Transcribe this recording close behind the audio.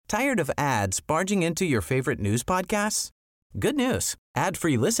Tired of ads barging into your favorite news podcasts? Good news.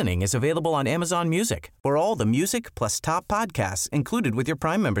 Ad-free listening is available on Amazon Music for all the music plus top podcasts included with your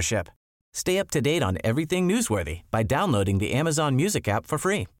Prime membership. Stay up to date on everything newsworthy by downloading the Amazon Music app for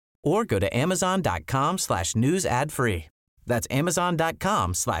free or go to amazon.com/news ad free. That's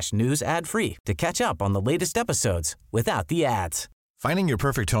amazon.com/news ad free to catch up on the latest episodes without the ads. Finding your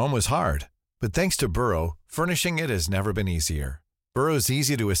perfect home was hard, but thanks to Burrow, furnishing it has never been easier. Burrow's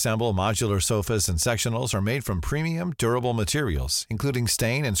easy-to-assemble modular sofas and sectionals are made from premium, durable materials, including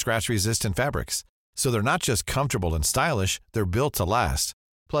stain and scratch-resistant fabrics. So they're not just comfortable and stylish, they're built to last.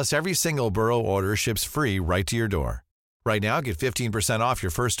 Plus, every single Burrow order ships free right to your door. Right now, get 15% off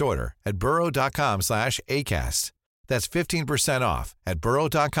your first order at burrow.com/ACAST. That's 15% off at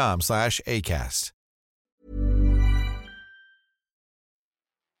burrow.com/ACAST.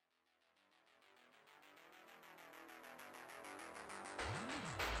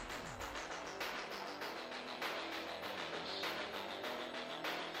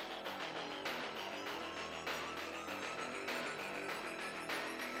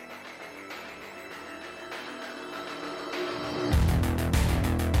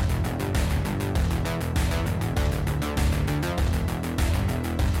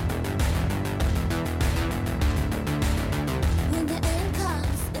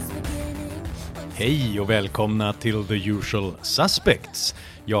 Hej och välkomna till The Usual Suspects.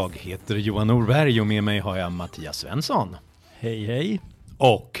 Jag heter Johan Norberg och med mig har jag Mattias Svensson. Hej hej.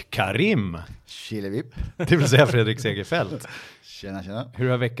 Och Karim. Chillevipp. Det vill säga Fredrik Segerfeldt. Tjena. Hur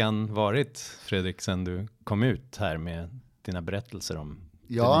har veckan varit, Fredrik, sen du kom ut här med dina berättelser om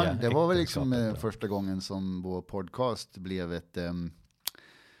Ja, det var väl liksom första gången som vår podcast blev en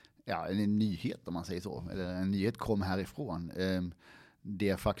nyhet, om man säger så. Eller en nyhet kom härifrån.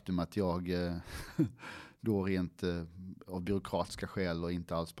 Det faktum att jag då rent av byråkratiska skäl och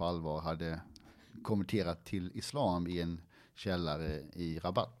inte alls på allvar hade konverterat till islam i en källare i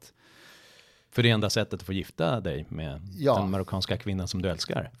Rabat. För det enda sättet att få gifta dig med den marockanska kvinnan som du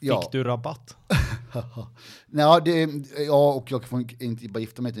älskar. Ja. Fick du rabatt? Och jag får inte bara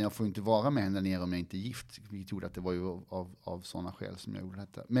gifta mig, utan jag får inte vara med henne nere om jag inte är gift. Vi trodde att det var ju av sådana skäl som jag gjorde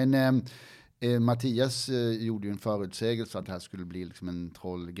detta. Men Mattias gjorde ju en förutsägelse att det här skulle bli liksom en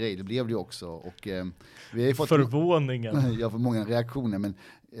trollgrej. Det blev det ju också. Och, vi har ju fått förvåningen. Jag får många reaktioner, men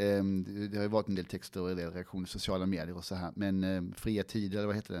det har ju varit en del texter och en del reaktioner i sociala medier och så här. Men Fria Tider, eller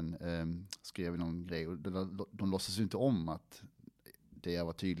vad heter den, skrev någon grej. Och de låtsas ju inte om att det jag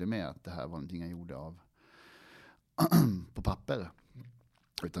var tydlig med, att det här var någonting jag gjorde av på papper.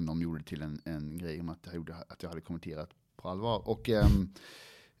 Utan de gjorde det till en grej om att jag hade kommenterat på allvar. Och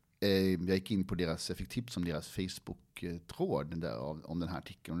jag gick in på jag fick tips om deras Facebook-tråd om den här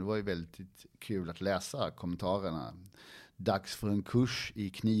artikeln. Det var ju väldigt kul att läsa kommentarerna. Dags för en kurs i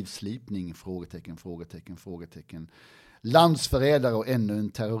knivslipning, frågetecken. Landsförrädare och ännu en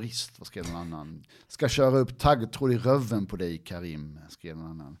terrorist, vad skrev någon annan. Ska köra upp taggtråd i röven på dig, Karim, skrev någon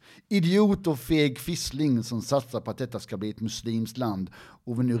annan. Idiot och feg fissling som satsar på att detta ska bli ett muslimskt land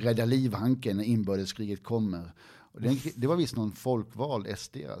och vill nu rädda livhanken när inbördeskriget kommer. Och det var visst någon folkvald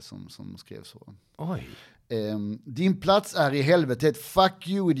SD som skrev så. Oj. Din plats är i helvetet. Fuck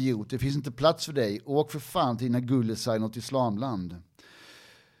you, idiot. Det finns inte plats för dig. Åk för fan till dina gullisar i något islamland.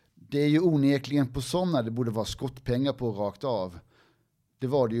 Det är ju onekligen på sådana det borde vara skottpengar på rakt av. Det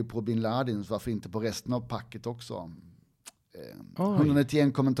var det ju på Bin Ladins, varför inte på resten av packet också.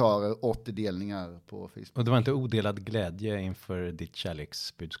 191 kommentarer, 80 delningar på Facebook. Och det var inte odelad glädje inför ditt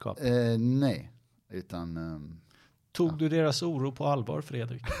kärleksbudskap? Nej, utan... Tog du deras oro på allvar,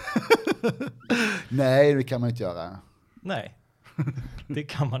 Fredrik? Nej, det kan man inte göra. Nej, det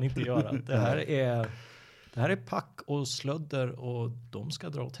kan man inte göra. Det här är pack och slödder och de ska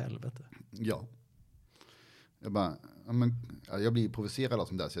dra åt helvete. Ja. Jag blir provocerad av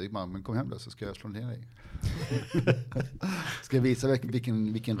sånt där, så jag bara, men kom hem då så ska jag slå ner dig. Ska jag visa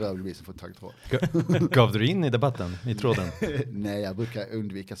vilken röv det blir som får taggtråd. Gav du in i debatten, i tråden? Nej, jag brukar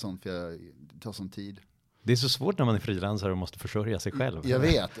undvika sånt för det tar sån tid. Det är så svårt när man är frilansare och måste försörja sig själv. Jag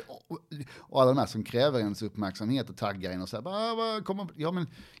vet. Och alla de här som kräver ens uppmärksamhet och taggar in och säger,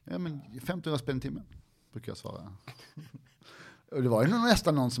 men 15 spänn i timmen, brukar jag svara. Och det var ju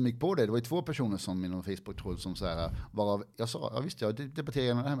nästan någon som gick på det. Det var ju 2 personer som i någon Facebook-tråd som så här, varav jag sa, visst, jag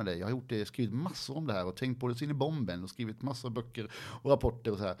debatterar det här med dig. Jag har skrivit massor om det här och tänkt på det så in i bomben och skrivit massor av böcker och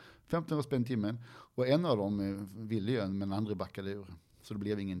rapporter och så här. 15 spänn i timmen. Och en av dem ville ju, men den andra backade ur. Så det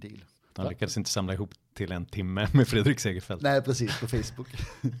blev ingen deal. Han lyckades inte samla ihop till en timme med Fredrik Segerfeldt. Nej, precis, på Facebook.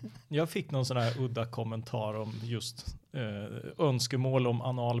 Jag fick någon sån här udda kommentar om just önskemål om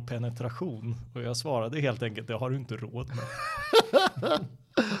anal penetration. Och jag svarade helt enkelt, det har du inte råd med.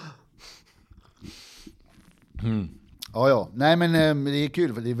 Ja. Nej, men det är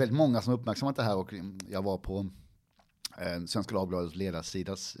kul för det är väldigt många som uppmärksammat det här och jag var på Svenska Dagbladets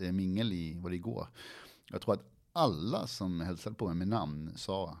ledarsidas mingel var det igår. Jag tror att alla som hälsade på mig med namn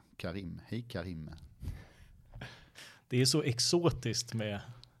sa Karim. Hej Karim. Det är så exotiskt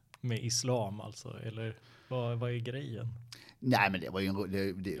med islam alltså, eller vad är grejen? Nej, men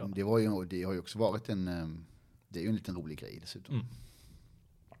det har ju också varit det är ju en liten rolig grej dessutom.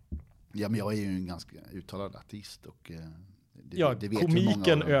 Ja, men jag är ju en ganska uttalad artist och det vet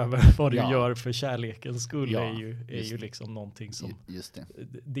komiken många över vad du gör för kärlekens skull är ju liksom någonting som just det.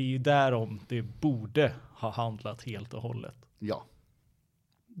 Det är ju därom det borde ha handlat helt och hållet. Ja.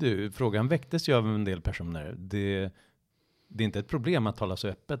 Du, frågan väcktes ju av en del personer. Det är inte ett problem att tala så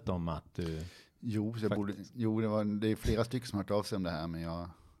öppet om att du... Det är flera stycken som har hört av sig om det här, men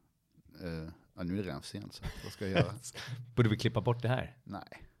nu är det redan sent, så vad ska jag göra? Borde vi klippa bort det här?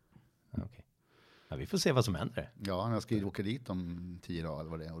 Nej. Okej. Ja, vi får se vad som händer. Ja, jag ska åka dit om 10 dagar eller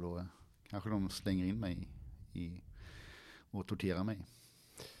vad det är, och då kanske de slänger in mig och torterar mig.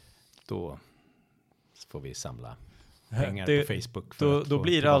 Då får vi samla pengar på Facebook. Då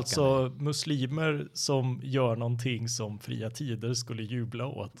blir det alltså muslimer som gör någonting som Fria Tider skulle jubla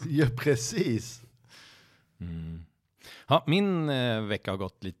åt. Ja, precis. Ja, min vecka har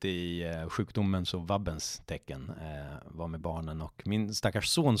gått lite i sjukdomens och vabbens tecken. Var med barnen och min stackars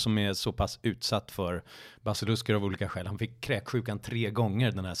son som är så pass utsatt för basilusker av olika skäl. Han fick kräksjukan 3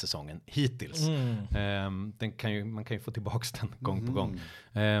 gånger den här säsongen hittills. Man kan ju få tillbaka den gång på gång.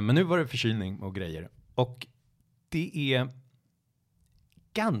 Men nu var det förkylning och grejer. Och det är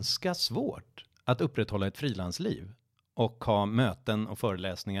ganska svårt att upprätthålla ett frilansliv och ha möten och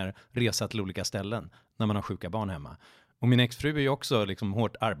föreläsningar, resa till olika ställen när man har sjuka barn hemma. Och min exfru är ju också liksom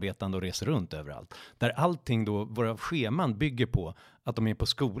hårt arbetande och reser runt överallt. Där allting då, våra scheman bygger på att de är på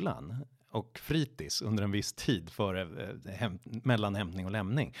skolan och fritids under en viss tid före mellan hämtning och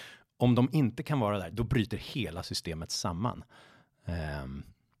lämning. Om de inte kan vara där, då bryter hela systemet samman.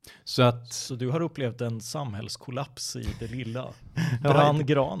 Så du har upplevt en samhällskollaps i det lilla? Brann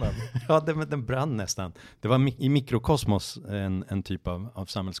granen? Ja, den brann nästan. Det var i mikrokosmos en typ av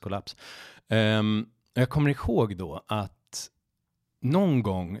samhällskollaps. Jag kommer ihåg då att någon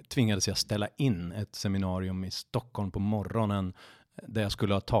gång tvingades jag ställa in ett seminarium i Stockholm på morgonen där jag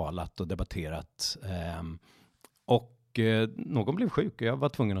skulle ha talat och debatterat. Och någon blev sjuk och jag var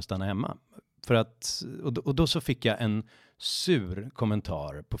tvungen att stanna hemma. Och då så fick jag en sur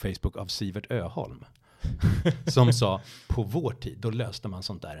kommentar på Facebook av Sivert Öholm som sa, på vår tid, då löste man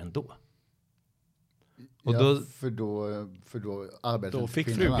sånt där ändå. Och då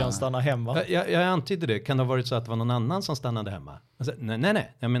fick frugan stanna hemma. Jag antydde det. Kan det ha varit så att det var någon annan som stannade hemma? Alltså,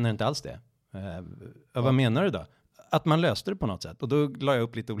 nej, jag menar inte alls det. Vad menar du då? Att man löste det på något sätt. Och då la jag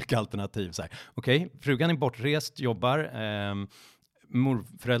upp lite olika alternativ. Okej, frugan är bortrest, jobbar.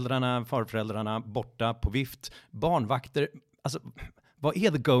 Morföräldrarna, farföräldrarna borta på vift. Barnvakter. Alltså, vad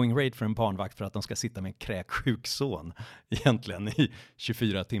är the going rate för en barnvakt för att de ska sitta med en kräksjuk son egentligen i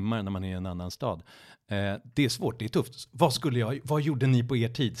 24 timmar när man är i en annan stad? Det är svårt, det är tufft. Vad gjorde ni på er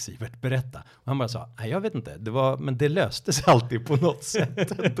tid, Sivert? Berätta. Och han bara sa, nej jag vet inte, men det löstes alltid på något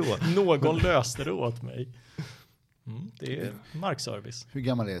sätt ändå. Någon löste det åt mig. Det är markservice. Hur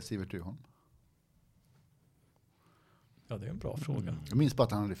gammal är Sivert Öholm? Ja, det är en bra fråga. Jag minns bara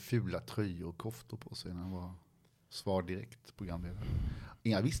att han hade fula tröjor och koftor på sig när han var Svar direkt programledare.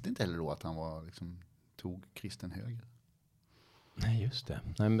 Jag visste inte heller då att han var tog kristen höger. Nej, just det.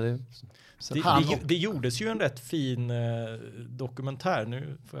 Nej, men det gjordes ju en rätt fin dokumentär.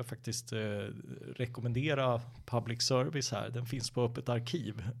 Nu får jag faktiskt rekommendera public service här. Den finns på Öppet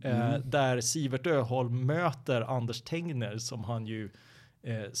arkiv. Där Sivert Öholm möter Anders Tegner som han ju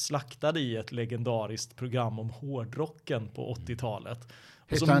slaktade i ett legendariskt program om hårdrocken på 80-talet.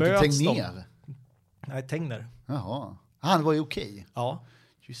 Heter han inte Tegner? Nej, Tegner. Jaha. Han var ju okej. Ja.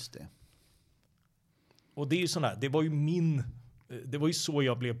 Just det. Och det är ju sådär, det var ju så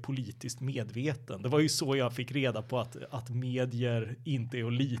jag blev politiskt medveten. Det var ju så jag fick reda på att medier inte är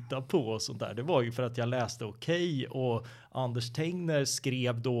att lita på och sånt där. Det var ju för att jag läste Okej och Anders Tegner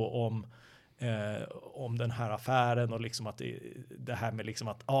skrev då om den här affären och liksom att det här med liksom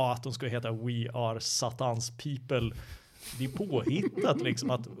att de ska heta We are Satans people. Det är påhittat liksom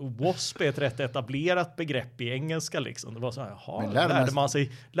att WASP är ett rätt etablerat begrepp i engelska liksom. Det var så här,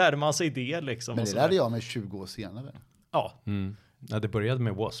 lärde man sig det liksom. Men det lärde jag mig 20 år senare. Ja. Ja, det började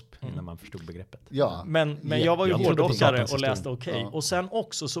med WASP innan man förstod begreppet. Ja. Men jag var ju hårdrockare och läste Okej. Ja. Och sen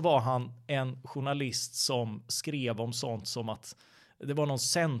också så var han en journalist som skrev om sånt som att det var någon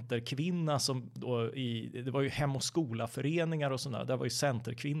centerkvinna som då det var ju hem- och skola-föreningar och sådär. Där var ju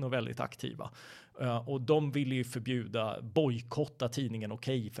centerkvinnor väldigt aktiva. Och de ville ju bojkotta tidningen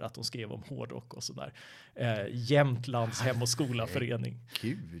Okej för att de skrev om hårdrock och sådär. Jämtlands hem- och skola-förening.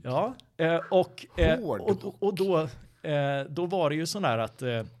 Gud. Ja, och då var det ju sån här att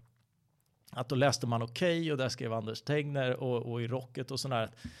då läste man Okej och där skrev Anders Tegner och i Rocket och sån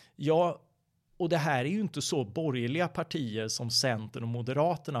här. Ja, och det här är ju inte så borgerliga partier som Centern och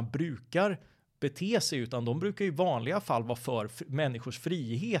Moderaterna brukar bete sig, utan de brukar i vanliga fall vara för människors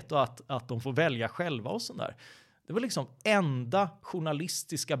frihet och att de får välja själva och sådär. Det var liksom enda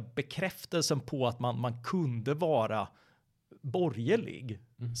journalistiska bekräftelsen på att man kunde vara borgerlig.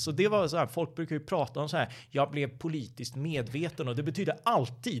 Så det var så här, folk brukar ju prata om så här, jag blev politiskt medveten, och det betyder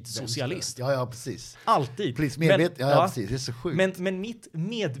alltid socialist. Ja, precis. Alltid. Politiskt medveten, ja, precis. Det är så sjukt. Men mitt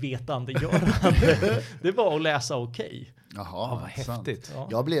medvetandegörande, det var att läsa Okej. Jaha, vad häftigt. Ja.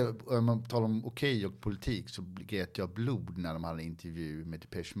 Jag blev, om man talar om Okej och politik, så grät jag blod när de hade en intervju med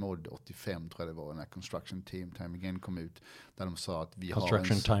Depeche Mode 85, tror jag det var, när Construction Time Again kom ut, där de sa att vi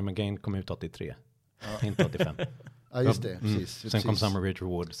Construction har Time Again kom ut 83, inte 85. Ja, just det. Precis. Sen kom Summer Rage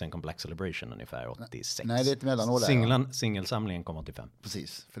Reward, sen kom Black Celebration ungefär 86. Nej, det är ett mellanår där. Singelsamlingen kom 85.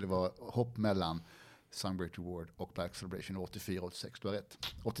 Precis, för det var hopp mellan Summer Rage Reward och Black Celebration 84-86, du har rätt.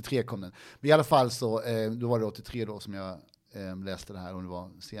 83 kom den. Men i alla fall så, då var det 83 då som jag läste det här, och det var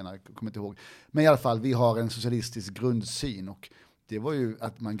senare, jag kommer inte ihåg. Men i alla fall, vi har en socialistisk grundsyn, och det var ju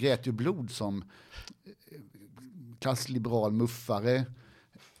att man grät ju blod som klassliberal muffare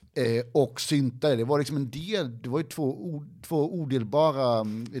och syntare. Det var liksom en del, det var ju två odelbara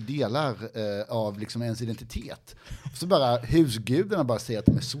delar av liksom ens identitet. Så bara husgudarna bara säger att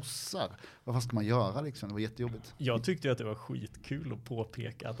de är sossar. Vad fan ska man göra liksom? Det var jättejobbigt. Jag tyckte att det var skitkul att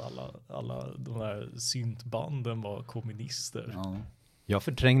påpeka att alla de här syntbanden var kommunister. Ja. Jag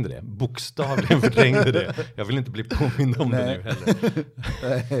förträngde det, bokstavligen förträngde det. Jag vill inte bli påmind om det nu heller.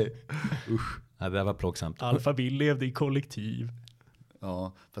 Nej. Usch. Ja, det var plågsamt. Alphaville levde i kollektiv.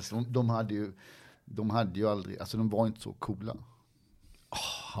 Ja, fast de hade ju aldrig, alltså de var inte så coola.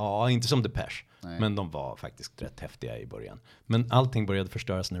 Ja, inte som Depeche. Nej. Men de var faktiskt rätt häftiga i början. Men allting började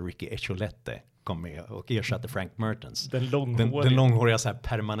förstöras när Ricky Echolette kom med och ersatte Frank Mertens. Den långhåriga så här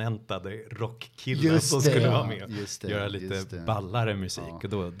permanentade rockkillen som skulle vara med och göra lite ballare musik.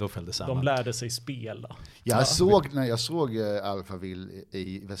 Ja. Och då föll det samman. De lärde sig spela. Jag såg Alphaville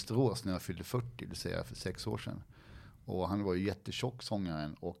i Västerås när jag fyllde 40, det vill säga för 6 år sedan. Och han var ju jättetjock,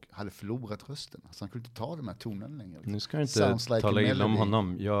 sångaren, och hade förlorat rösten. Så han kunde inte ta de här tonerna längre. Liksom. Nu ska du inte tala illa om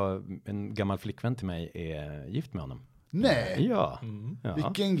honom. En gammal flickvän till mig är gift med honom. Nej! Ja.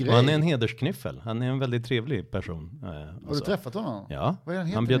 Vilken grej! Och han är en hedersknyffel. Han är en väldigt trevlig person. Har du träffat honom? Ja, vad är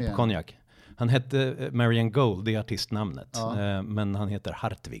han bjöd på konjak. Han hette Marian Gold, det är artistnamnet. Ja. Men han heter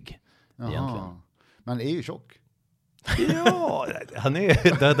Hartvig egentligen. Men han är ju tjock. Ja, han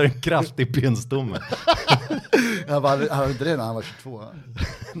dödar en kraftig benstomme. Han var inte det när han var 22.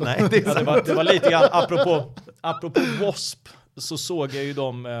 Nej, det var lite grann, apropå W.A.S.P. så såg jag ju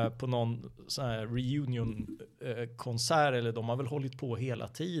dem på någon sån här reunion-konsert, eller de har väl hållit på hela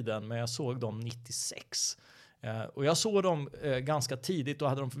tiden, men jag såg dem 96. Och jag såg dem ganska tidigt, då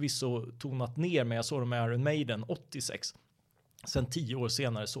hade de förvisso tonat ner, men jag såg dem med Iron Maiden 86. Sen 10 år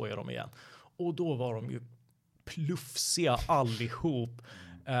senare såg jag dem igen. Och då var de ju plufsiga allihop.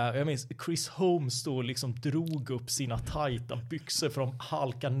 Jag minns Chris Holmes då liksom drog upp sina tajta byxor för att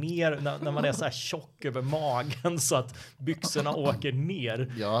halka ner när man är så här tjock över magen så att byxorna åker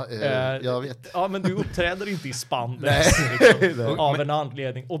ner. Ja, jag vet. Ja, men du uppträder inte i spandex liksom, av en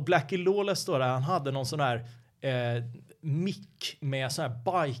anledning. Och Blackie Lawless då, där han hade någon sån här mick med så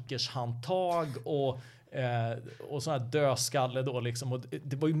här bikershandtag och sån här dödskalle då liksom, och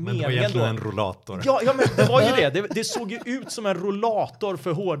det var ju meningen då. Det var egentligen en rollator. Ja, men det var ju det såg ju ut som en rollator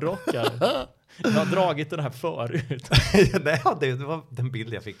för hårdrockare. Jag har dragit den här förut. det var den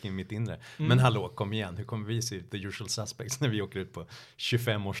bild jag fick i mitt inre. Men hallå, kom igen, hur kommer vi se ut The Usual Suspects när vi åker ut på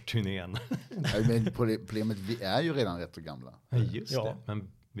 25-årsturnén? Men problemet, vi är ju redan rätt och gamla. Ja, just det,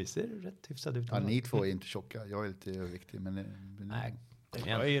 men vi ser rätt hyfsade ut. Ja, ni två är inte tjocka, jag är lite överviktig, men nej.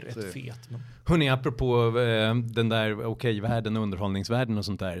 Jag är rätt fet. Men... Hörrni, apropå den där okej-världen och underhållningsvärlden och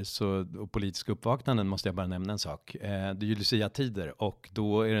sånt där, och politiska uppvaknanden, måste jag bara nämna en sak. Det är ju Lucia-tider, och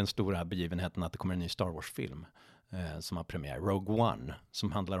då är den stora begivenheten att det kommer en ny Star Wars-film som har premiär, Rogue One,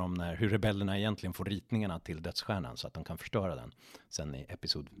 som handlar om hur rebellerna egentligen får ritningarna till dödsstjärnan så att de kan förstöra den sen i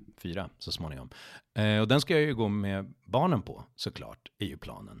episod 4 så småningom. Och den ska jag ju gå med barnen på, såklart, är ju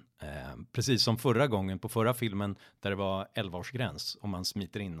planen. Precis som förra gången på förra filmen där det var 11-årsgräns och man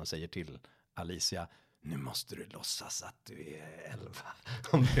smiter in och säger till Alicia, nu måste du låtsas att du är 11.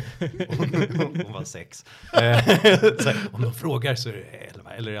 Hon var 6. Om de frågar så är det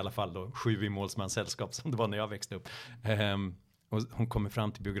 11. Eller i alla fall då 7 i målsmanssällskap som det var när jag växte upp. Och hon kommer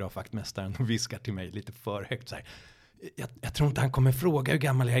fram till biografvaktmästaren och viskar till mig lite för högt så här. Jag tror inte han kommer fråga hur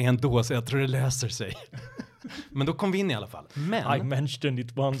gammal jag är ändå, så jag tror det löser sig. Men då kom vi in i alla fall. I mentioned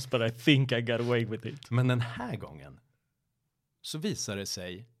it once but I think I got away with it. Men den här gången så visar det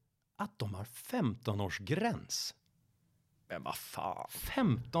sig att de har 15-årsgräns. Men vad fan.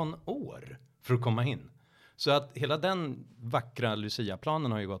 15 år för att komma in. Så att hela den vackra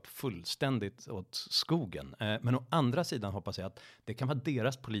Lucia-planen har ju gått fullständigt åt skogen. Men å andra sidan hoppas jag att det kan vara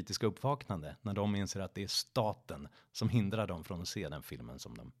deras politiska uppvaknande när de inser att det är staten som hindrar dem från att se den filmen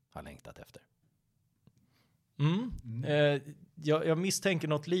som de har längtat efter. Jag misstänker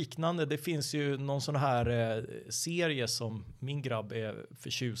något liknande. Det finns ju någon sån här serie som min grabb är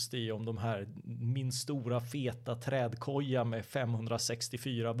förtjust i om de här min stora feta trädkoja med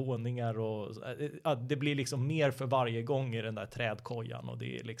 564 våningar och det blir liksom mer för varje gång i den där trädkojan och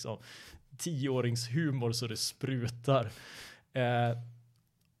det är liksom 10-åringshumor så det sprutar.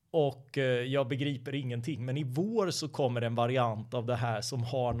 Och jag begriper ingenting, men i vår så kommer en variant av det här som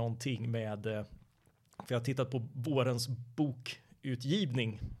har någonting med för jag har tittat på vårens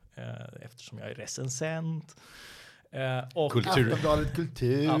bokutgivning eftersom jag är recensent. Och Aftonbladet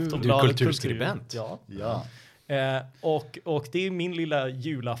Kultur. Du är kulturskribent. Ja. Och det är min lilla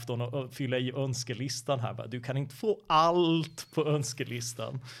julafton att fylla i önskelistan här. Du kan inte få allt på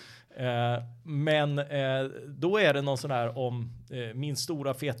önskelistan. Men då är det någon sån här om min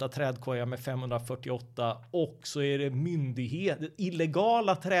stora feta trädkoja med 548 och så är det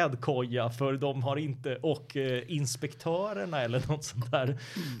illegala trädkoja för de har inte och inspektörerna eller något sånt där.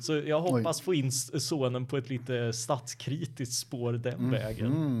 Så jag hoppas få in sonen på ett lite statskritiskt spår den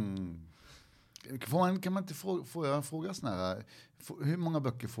vägen. Kan man inte fråga sån här, hur många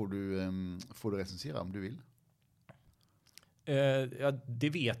böcker får du recensera om du vill? Ja, det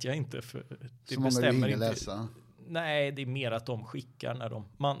vet jag inte. För det så många du hinner läsa? Nej, det är mer att de skickar när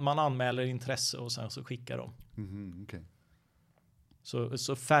man anmäler intresse och sen så skickar de. Okay.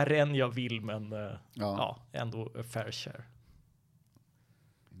 Så färre än jag vill, men ändå a fair share.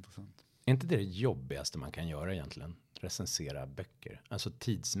 Intressant. Är inte det jobbigaste man kan göra egentligen? Recensera böcker. Alltså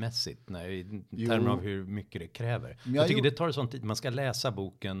tidsmässigt, i termer av hur mycket det kräver. Jag tycker det tar sån tid. Man ska läsa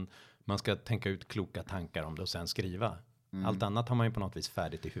boken, man ska tänka ut kloka tankar om det och sen skriva. Allt annat har man ju på något vis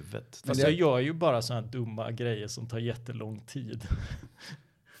färdigt i huvudet. Fast jag gör ju bara såna här dumma grejer som tar jättelång tid.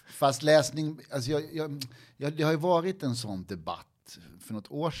 Fast läsning, alltså det har ju varit en sån debatt för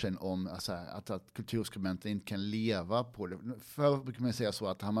något år sedan om att kulturskribenter inte kan leva på det. Förr brukar man säga så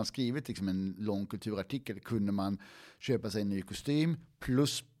att har man skrivit liksom en lång kulturartikel kunde man köpa sig en ny kostym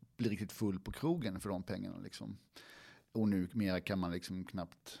plus bli riktigt full på krogen för de pengarna. Liksom. Och nu mer kan man liksom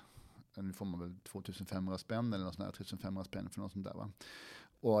knappt... Nu får man väl 2500 spänn eller något sånt där, 3500 spänn för något sånt där, va?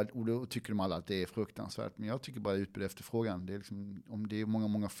 Och då tycker de alla att det är fruktansvärt. Men jag tycker bara utbud efterfrågan. Det är liksom, om det är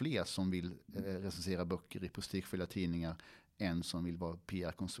många fler som vill recensera böcker i prestigefyllda tidningar än som vill vara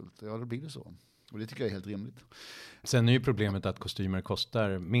PR-konsulter, då blir det så. Och det tycker jag är helt rimligt. Sen är ju problemet att kostymer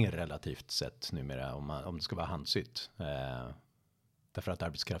kostar mer relativt sett numera om det ska vara handsytt. Därför att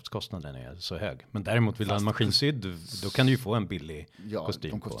arbetskraftskostnaden är så hög. Men däremot vill du ha en maskinsydd, då kan du ju få en billig kostym.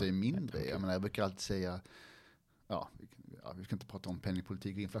 Ja, de kostar ju mindre. Jag brukar alltid säga, vi ska inte prata om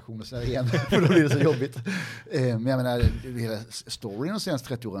penningpolitik och inflation och så här igen, för då blir det så jobbigt. Men jag menar, hela storyn de senaste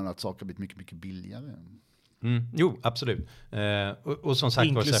 30 åren att saker har blivit mycket, mycket billigare. Jo, absolut. Och som sagt,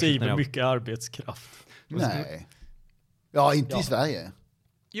 inklusive mycket arbetskraft. Nej. Ja, inte i Sverige.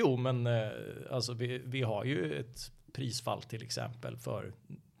 Jo, men alltså vi har ju ett prisfall till exempel för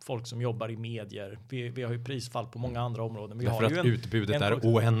folk som jobbar i medier. Vi har ju prisfall på många andra områden. Vi därför har att ju utbudet är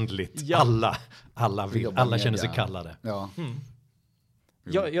oändligt. Ja. Alla känner sig kallade. Ja.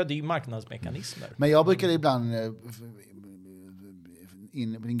 Ja, det är ju marknadsmekanismer. Men jag brukade ibland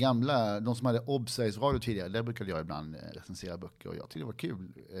den gamla, de som hade Obs radio tidigare, där brukade jag ibland recensera böcker och jag tyckte det var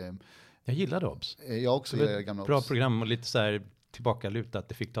kul. Jag gillade Obs. Jag också gillade gamla Obs. Bra program och lite så här tillbakalutat,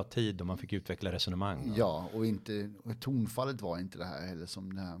 det fick ta tid och man fick utveckla resonemang. Ja, och tonfallet var inte det här heller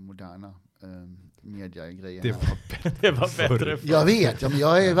som den här moderna media-grejen. Det var bättre. Jag vet, men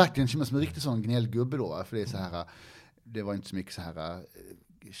jag är verkligen som en riktig sån gnällgubbe då, för det är så här, det var inte så mycket så här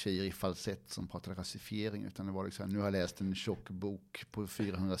tjejer i falsett som pratade rasifiering, utan det var liksom, nu har jag läst en tjock bok på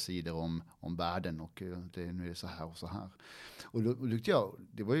 400 sidor om världen och nu är det så här och så här. Och då tyckte jag,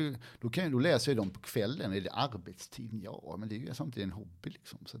 det var ju, då läser jag dem på kvällen, är det arbetstid? Ja, men det är ju samtidigt en hobby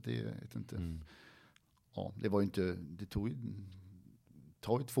liksom, så det är inte, ja, det var ju inte, det tog ju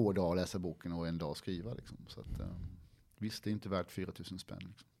tar ju 2 dagar att läsa boken och en dag att skriva. Liksom. Så att, visst, det är inte värt 4 000 spänn.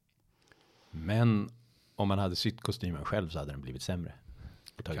 Liksom. Men om man hade sytt kostymen själv så hade den blivit sämre.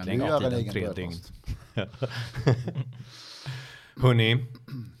 Och tagit Kan längre tid än 3 dygn. Hörrni,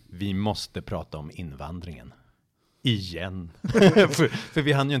 vi måste prata om invandringen. Igen. för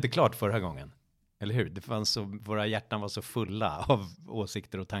vi hann ju inte klart förra gången. Eller hur? Det fanns våra hjärtan var så fulla av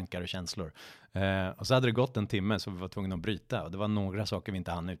åsikter och tankar och känslor. Och så hade det gått en timme så vi var tvungna att bryta. Och det var några saker vi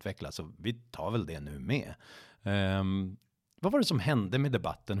inte hann utveckla. Så vi tar väl det nu med. Vad var det som hände med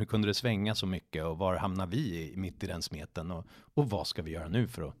debatten? Hur kunde det svänga så mycket? Och var hamnar vi mitt i den smeten? Och vad ska vi göra nu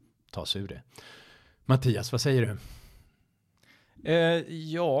för att ta oss ur det? Mattias, vad säger du? Det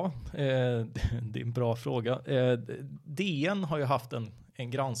är en bra fråga. DN har ju haft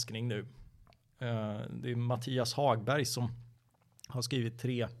en granskning nu. Det är Mattias Hagberg som har skrivit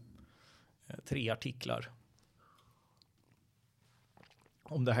tre artiklar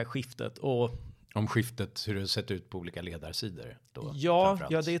om det här skiftet. Och om skiftet, hur det sett ut på olika ledarsidor. Då, ja,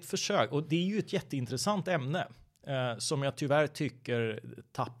 det är ett försök. Och det är ju ett jätteintressant ämne som jag tyvärr tycker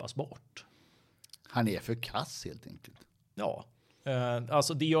tappas bort. Han är för kass helt enkelt. Ja,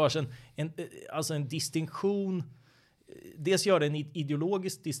 alltså det görs en distinktion. Dels gör det en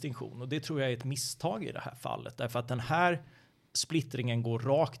ideologisk distinktion och det tror jag är ett misstag i det här fallet. Därför att den här splittringen går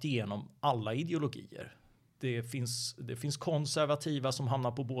rakt igenom alla ideologier. Det finns konservativa som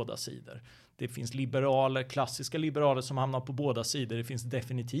hamnar på båda sidor. Det finns liberaler, klassiska liberaler som hamnar på båda sidor. Det finns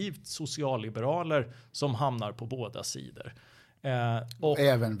definitivt socialliberaler som hamnar på båda sidor. Och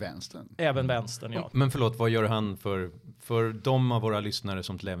även vänstern. Även vänstern, ja. Men förlåt, vad gör han för de av våra lyssnare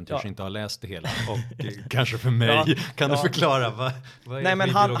som till äventyrs inte har läst det hela? Och kanske för mig, kan du förklara vad är Nej, men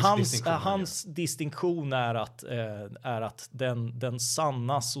hans distinktion är att den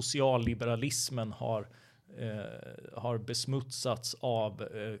sanna socialliberalismen har besmutsats av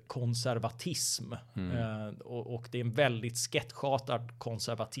konservatism. Och det är en väldigt sketchatad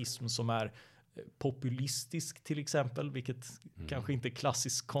konservatism som är populistisk till exempel, vilket kanske inte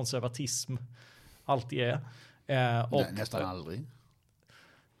klassisk konservatism alltid är. Nästan aldrig.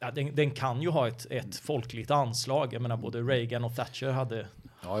 Ja, den kan ju ha ett folkligt anslag. Jag menar, både Reagan och Thatcher hade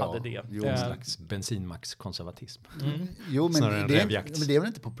det. Jo, en slags bensinmaxkonservatism. Jo, men det är väl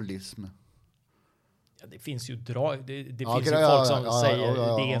inte populism? Ja, det finns ju det finns ju folk som säger det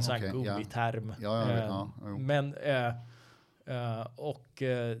är en sån här gummiterm. Men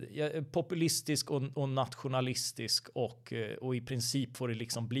populistisk och nationalistisk och i princip får det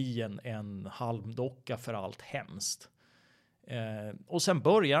liksom bli en halmdocka för allt hemskt. Och sen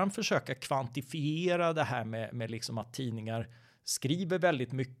börjar han försöka kvantifiera det här med liksom att tidningar skriver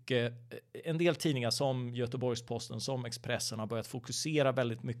väldigt mycket. En del tidningar som Göteborgs-Posten, som Expressen har börjat fokusera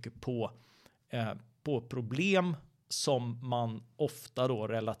väldigt mycket på problem som man ofta då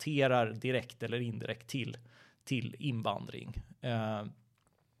relaterar direkt eller indirekt till invandring.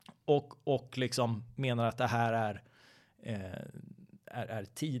 Och liksom menar att det här är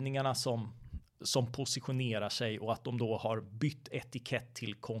tidningarna som positionerar sig och att de då har bytt etikett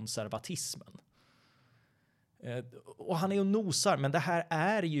till konservatismen. Och han är och nosar, men det här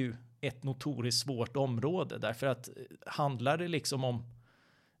är ju ett notoriskt svårt område, därför att handlar det liksom om,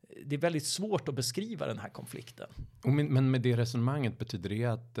 det är väldigt svårt att beskriva den här konflikten. Men med det resonemanget betyder det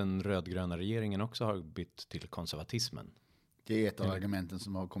att den rödgröna regeringen också har bytt till konservatismen? Det är ett av argumenten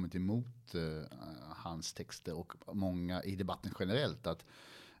som har kommit emot hans texter och många i debatten generellt, att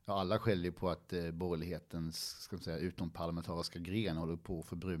alla skäller på att borgerlighetens utomparlamentariska gren håller på att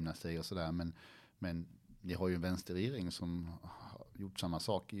förbruna sig och sådär, men det har ju en vänsterregering som har gjort samma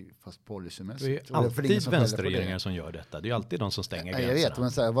sak fast policymässigt. Det är alltid vänsterregeringar som gör detta. Det är alltid de som stänger gränserna. Jag vet,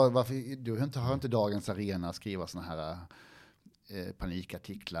 men så här, varför du har inte Dagens Arena skriva såna här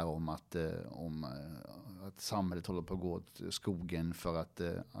panikartiklar om att samhället håller på att gå åt skogen för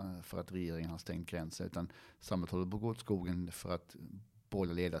att regeringen har stängt gränser, utan samhället håller på att gå åt skogen för att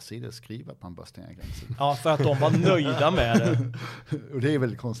båda ledarsidor skriver att man bör stänga gränsen. Ja, för att de var nöjda med det. Och det är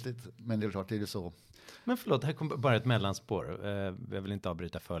väldigt konstigt, men det är klart, det är så. Men förlåt, här kommer bara ett mellanspår. Jag vill inte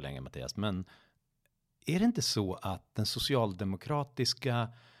avbryta för länge, Mattias, men är det inte så att den socialdemokratiska,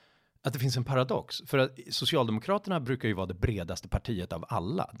 att det finns en paradox? För att Socialdemokraterna brukar ju vara det bredaste partiet av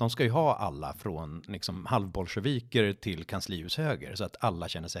alla. De ska ju ha alla från liksom halvbolsjeviker till kanslihushöger, så att alla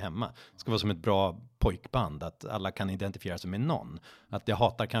känner sig hemma. Det ska vara som ett bra pojkband, att alla kan identifiera sig med någon. Att jag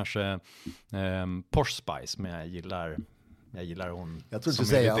hatar kanske Porsche Spice, men jag gillar hon. Jag tror inte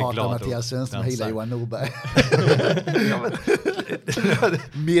säga jag hatar Mattias Svenström, jag gillar Johan Norberg.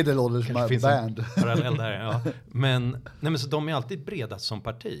 Medelålders band. Parallell där, ja. Men så de är alltid bredast som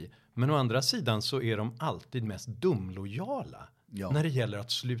parti. Men å andra sidan så är de alltid mest dumlojala. när det gäller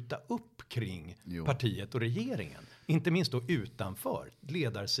att sluta upp kring partiet och regeringen. Inte minst då utanför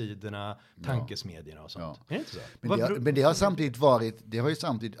ledarsidorna, tankesmedierna och sånt. Är det inte så? Men det har samtidigt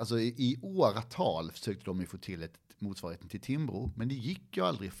varit, alltså i åratal försökte de ju få till ett motsvarigheten till Timbro, men det gick ju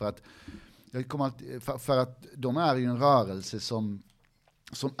aldrig för att de är ju en rörelse som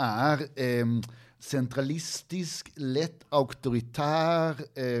är centralistisk, lätt auktoritär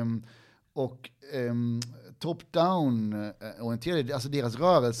och top-down orienterad. Alltså deras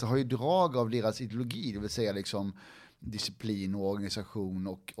rörelse har ju drag av deras ideologi, det vill säga liksom disciplin och organisation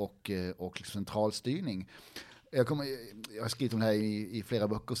och liksom centralstyrning. Jag har skrivit om det här i flera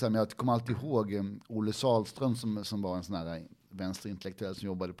böcker, men jag kommer alltid ihåg Olle Sahlström som var en sån här vänsterintellektuell som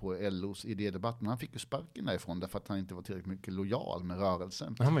jobbade på LOs idédebatt, men han fick ju sparken därifrån därför att han inte var tillräckligt mycket lojal med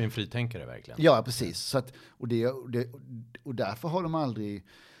rörelsen. Han var ju en fritänkare verkligen. Ja, precis. Så att, och därför har de aldrig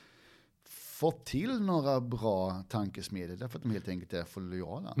fått till några bra tankesmedel, därför att de helt enkelt är för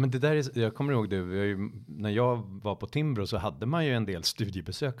lojala. Men det där jag kommer ihåg det, när jag var på Timbro så hade man ju en del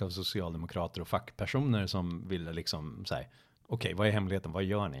studiebesök av socialdemokrater och fackpersoner som ville liksom säga, okej, vad är hemligheten? Vad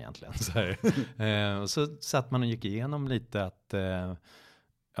gör ni egentligen? Så och så satt man och gick igenom lite att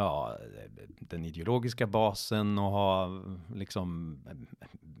den ideologiska basen och ha liksom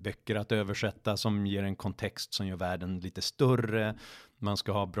böcker att översätta som ger en kontext som gör världen lite större. Man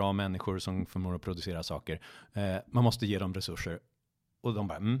ska ha bra människor som förmår att producera saker. Man måste ge dem resurser. Och de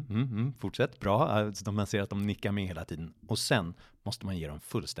bara, fortsätt, bra. Man ser att de nickar med hela tiden. Och sen måste man ge dem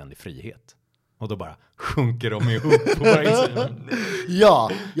fullständig frihet. Och då bara sjunker de ihop på varje sida.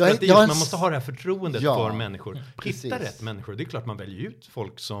 Man måste ha det här förtroendet för människor. Hitta rätt människor. Det är klart man väljer ut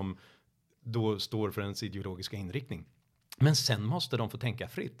folk som då står för ens ideologiska inriktning. Men sen måste de få tänka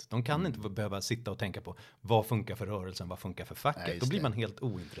fritt. De kan inte behöva sitta och tänka på vad funkar för rörelsen, vad funkar för facket. Då blir man helt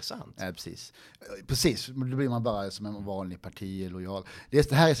ointressant. Ja, precis. Då blir man bara som en vanlig partilojal. Det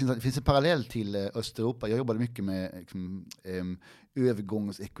finns en parallell till Östeuropa. Jag jobbade mycket med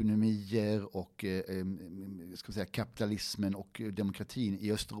övergångsekonomier och kapitalismen och demokratin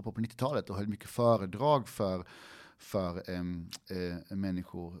i Östeuropa på 90-talet och höll mycket föredrag för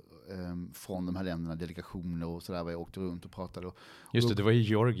människor från de här länderna, delegationer och sådär, var jag åkte runt och pratade. Just det, det var i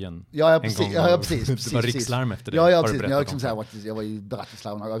Georgien. Ja, precis. Det var rikslarm efter det. Jag var i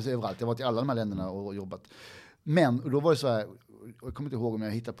Bratislava, överallt. Jag var i alla de här länderna och jobbat. Men och då var det så här, jag kommer inte ihåg om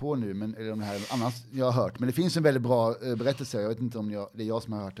jag hittar på nu, eller om det här annars jag har hört. Men det finns en väldigt bra berättelse. Jag vet inte om det är jag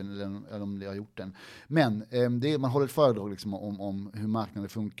som har hört den eller om jag har gjort den. Men man håller ett föredrag liksom om hur marknaden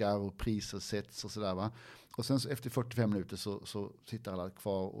funkar och priser sätts och sådär, va. Och sen så efter 45 minuter så sitter alla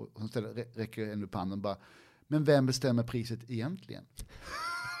kvar och så räcker en upp handen och bara, men vem bestämmer priset egentligen?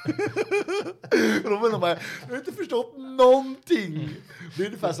 Och då menar man, jag har inte förstått någonting. Det är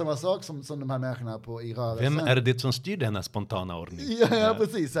ungefär samma sak som de här människorna i rörelsen. Vem är det som styr denna spontana ordning? Ja,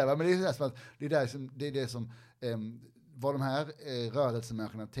 precis. Men det är det som vad de här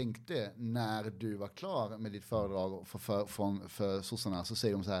rörelsemänniskorna tänkte när du var klar med ditt föredrag för sossarna, så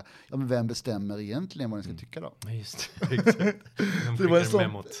säger de så här, ja, men vem bestämmer egentligen vad ni ska tycka då? Just det. De var en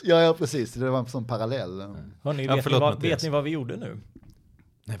sån, ja, precis. Det var en sån parallell. Hörrni, vet ni vad vi gjorde nu?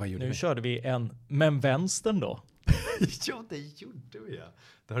 Nej, vad gjorde vi? Nu körde vi men vänstern då? Ja, det gjorde vi. Ja.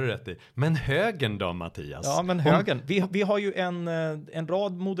 Det har du rätt i. Men högern då, Mattias? Ja, men högern. Vi har ju en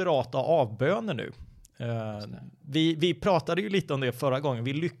rad moderata avböner nu. Vi pratade ju lite om det förra gången.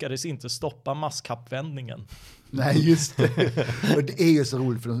 Vi lyckades inte stoppa masskappvändningen. Nej, just det. Och det är ju så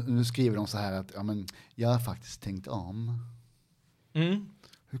roligt, för nu skriver de så här att jag har faktiskt tänkt om.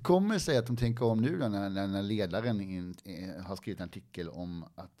 Hur kommer det sig att de tänker om nu då, när ledaren har skrivit en artikel om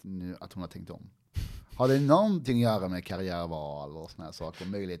att hon har tänkt om? Har det någonting att göra med karriärval och såna här saker,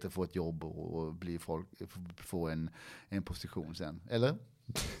 och möjlighet att få ett jobb och få en position sen, eller?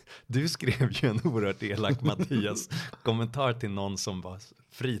 Du skrev ju en oerhört elak, Mattias, kommentar till någon som var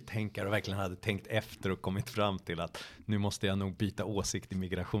fritänkare och verkligen hade tänkt efter och kommit fram till att nu måste jag nog byta åsikt i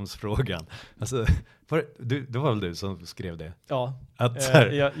migrationsfrågan. Alltså, det var väl du som skrev det? Ja,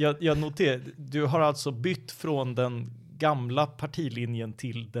 jag noterar. Du har alltså bytt från den gamla partilinjen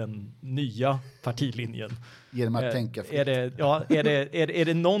till den nya partilinjen. Genom att tänka fritt. Är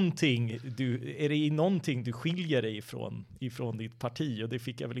det i någonting du skiljer dig ifrån ditt parti? Och det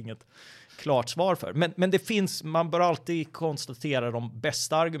fick jag väl inget klart svar för. Men det finns, man bör alltid konstatera de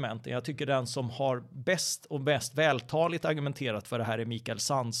bästa argumenten. Jag tycker den som har bäst och mest vältaligt argumenterat för det här är Mikael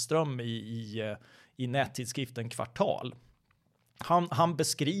Sandström i nättidskriften Kvartal. Han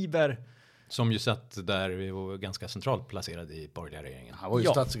beskriver... Som ju satt där och var ganska centralt placerad i borgerliga regeringen. Han var ju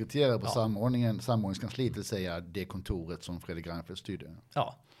statssekreterare på samordningskansliet, det vill säga det kontoret som Fredrik Reinfeldt styrde.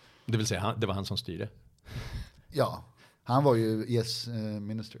 Ja. Det vill säga, det var han som styrde. Ja, Han var ju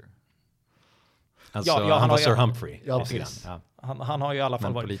minister. Alltså han han var har ju- Sir Humphrey. Ja, lite precis. grann. Han har ju i alla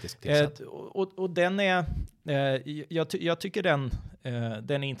fall Men varit... politiskt tillsatt. Och den är... jag tycker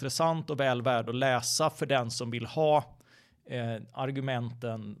den är intressant och väl värd att läsa för den som vill ha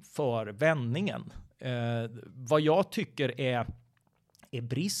argumenten för vändningen. Vad jag tycker är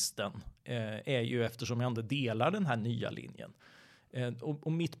bristen är ju, eftersom jag inte delar den här nya linjen.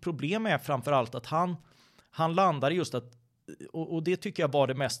 Och mitt problem är framförallt att han landar just att, och det tycker jag var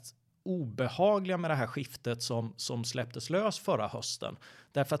det mest obehagliga med det här skiftet som släpptes lös förra hösten.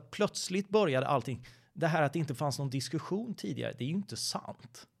 Därför att plötsligt började allting, det här att det inte fanns någon diskussion tidigare, det är ju inte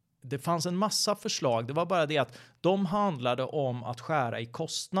sant. Det fanns en massa förslag, det var bara det att de handlade om att skära i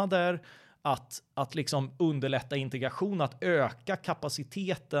kostnader, att liksom underlätta integration, att öka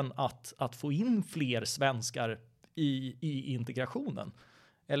kapaciteten att få in fler svenskar i integrationen,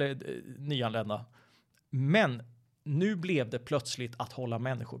 eller nyanlända. Men nu blev det plötsligt att hålla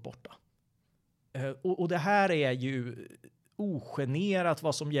människor borta. Och det här är ju ogenerat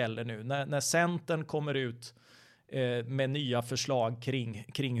vad som gäller nu. När Centern kommer ut med nya förslag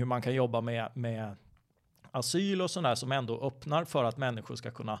kring hur man kan jobba med asyl och sådär som ändå öppnar för att människor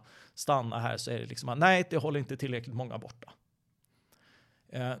ska kunna stanna här, så är det liksom att nej, det håller inte tillräckligt många borta.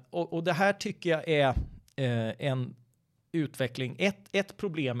 Och det här tycker jag är en utveckling. Ett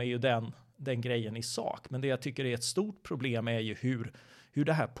problem är ju den grejen i sak, men det jag tycker är ett stort problem är ju hur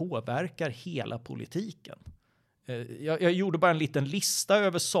det här påverkar hela politiken. Jag gjorde bara en liten lista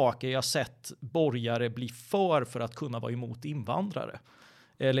över saker jag sett borgare bli för att kunna vara emot invandrare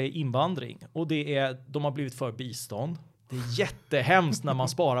eller invandring. Och de har blivit för bistånd. Det är jättehemskt när man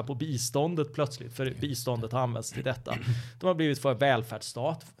sparar på biståndet plötsligt, för biståndet har använts till detta. De har blivit för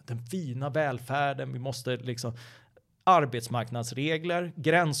välfärdsstat, den fina välfärden. Vi måste liksom arbetsmarknadsregler,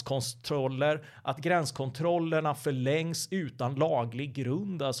 gränskontroller, att gränskontrollerna förlängs utan laglig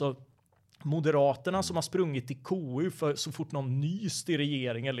grund. Alltså Moderaterna som har sprungit till KU för så fort någon nyst i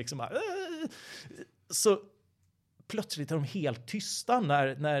regeringen liksom så plötsligt är de helt tysta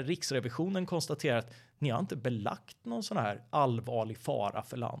när Riksrevisionen konstaterar att ni har inte belagt någon sån här allvarlig fara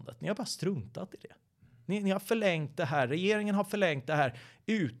för landet. Ni har bara struntat i det. Ni har förlängt det här. Regeringen har förlängt det här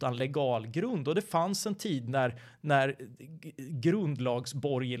utan legal grund. Och det fanns en tid när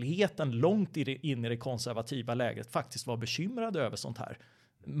grundlagsborgerligheten långt in i det konservativa lägret faktiskt var bekymrade över sånt här.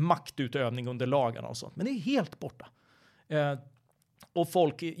 Maktutövning under lagarna och sånt. Men det är helt borta. Och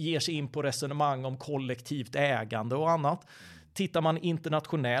folk ger sig in på resonemang om kollektivt ägande och annat. Tittar man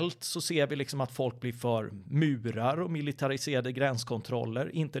internationellt så ser vi liksom att folk blir för murar och militariserade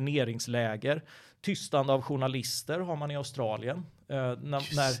gränskontroller, interneringsläger, tystande av journalister har man i Australien.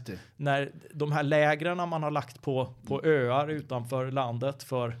 När de här lägren man har lagt på öar utanför landet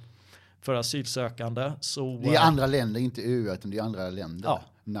för asylsökande. Så, det är andra länder, inte öar, utan det är andra länder. Ja.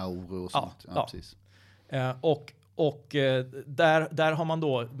 Nauru och sånt. Ja, precis. Och där har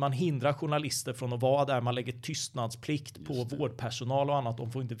man hindrar journalister från att vara där. Man lägger tystnadsplikt på vårdpersonal och annat.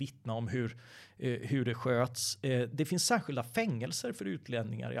 De får inte vittna om hur det sköts. Det finns särskilda fängelser för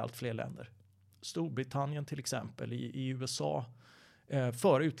utlänningar i allt fler länder. Storbritannien till exempel, i USA.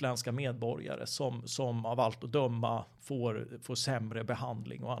 För utländska medborgare som av allt att döma får sämre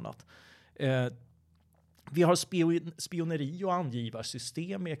behandling och annat. Vi har spioneri och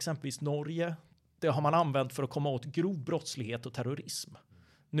angivarsystem i exempelvis Norge. Det har man använt för att komma åt grov brottslighet och terrorism.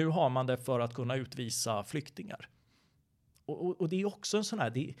 Nu har man det för att kunna utvisa flyktingar. Och det är också en sån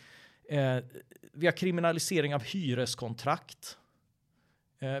här... vi har kriminalisering av hyreskontrakt.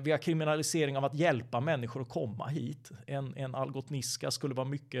 Vi har kriminalisering av att hjälpa människor att komma hit. En Algot Niska skulle vara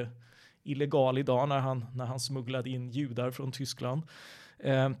mycket illegal idag när han smugglade in judar från Tyskland.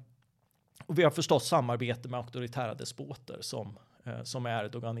 Och vi har förstås samarbete med auktoritära despoter som är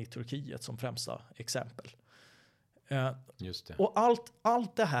Erdogan i Turkiet som främsta exempel. Just det. Och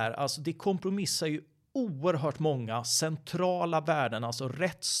allt det här, alltså det kompromissar ju oerhört många centrala värden, alltså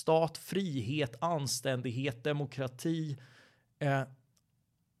rättsstat, frihet, anständighet, demokrati.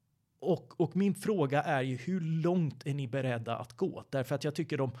 Och min fråga är ju, hur långt är ni beredda att gå? Därför att jag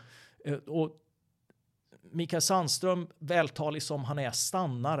tycker och Mikael Sandström, vältalig som han är,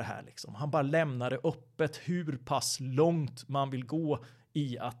 stannar här liksom. Han bara lämnar det öppet hur pass långt man vill gå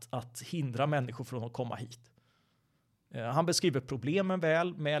i att hindra människor från att komma hit. Han beskriver problemen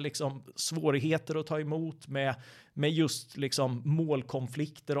väl med liksom svårigheter att ta emot, med just liksom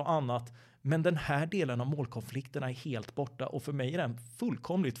målkonflikter och annat. Men den här delen av målkonflikterna är helt borta, och för mig är den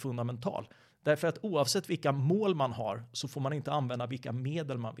fullkomligt fundamental. Därför att oavsett vilka mål man har så får man inte använda vilka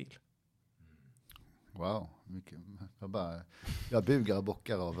medel man vill. Wow, jag bugar och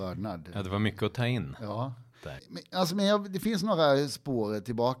bockar av vördnad. Ja, det var mycket att ta in. Ja, där. Men det finns några spår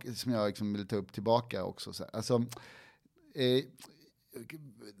tillbaka som jag liksom vill ta upp tillbaka också. Alltså,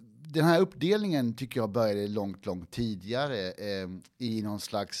 den här uppdelningen tycker jag började långt tidigare i någon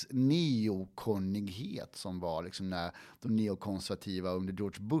slags neokonnighet som var liksom när de neokonservativa under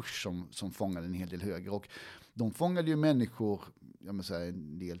George Bush som fångade en hel del höger. Och de fångade ju människor, jag måste säga,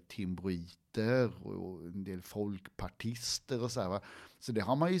 en del timbroiter och en del folkpartister och så här, va? Så det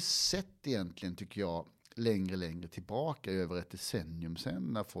har man ju sett egentligen, tycker jag, längre tillbaka, över ett decennium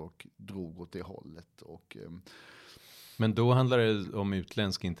sedan, när folk drog åt det hållet. Och men då handlar det om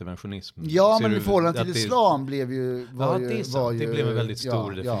utländsk interventionism. ja, Ser men i förhållande till islam blev ju... det blev en väldigt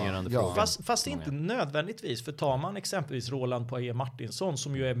stor definierande fråga. Fast inte nödvändigtvis, för tar man exempelvis Roland Poirier Martinsson,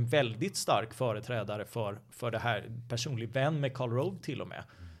 som ju är en väldigt stark företrädare för det här, personlig vän med Karl Rove till och med.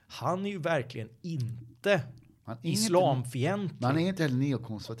 Han är ju verkligen inte islamfientlig. Man är inte heller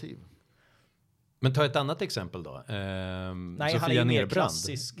neokonservativ. Men ta ett annat exempel då. Nej, Sofia han är mer Nerbrand.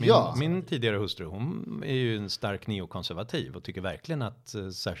 klassisk. Min tidigare hustru, hon är ju en stark neokonservativ och tycker verkligen att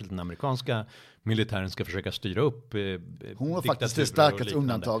särskilt den amerikanska militären ska försöka styra upp hon var faktiskt det starkaste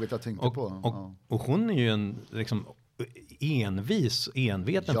undantaget jag tänkte på. Och hon är ju en liksom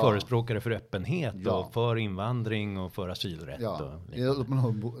enveten förespråkare för öppenhet och för invandring och för asylrätt. Ja, låt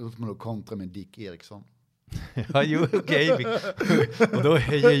man då kontra med Dick Eriksson. Ja, jo, okej. Och då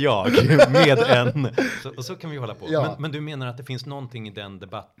höjer jag med en. Och så kan vi hålla på. Ja. Men du menar att det finns någonting i den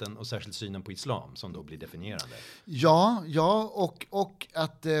debatten och särskilt synen på islam som då blir definierande? Ja, och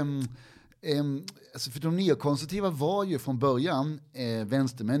att... alltså för de neokonservativa var ju från början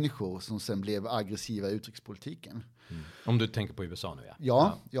vänstermänniskor som sen blev aggressiva i utrikespolitiken. Mm. Om du tänker på USA nu,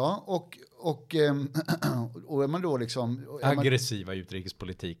 Ja, och är man då liksom... Aggressiva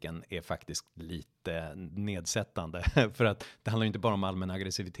utrikespolitiken är faktiskt lite nedsättande. För att det handlar ju inte bara om allmän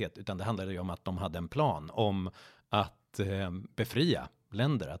aggressivitet, utan det handlar ju om att de hade en plan om att befria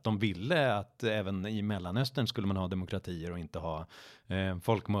länder. Att de ville att även i Mellanöstern skulle man ha demokratier och inte ha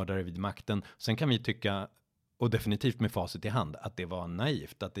folkmördare vid makten. Sen kan vi tycka, och definitivt med facit i hand, att det var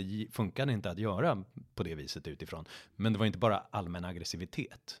naivt. Att det funkade inte att göra på det viset utifrån. Men det var inte bara allmän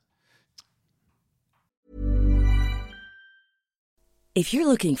aggressivitet. If you're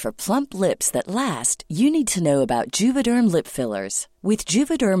looking for plump lips that last, you need to know about Juvederm lip fillers. With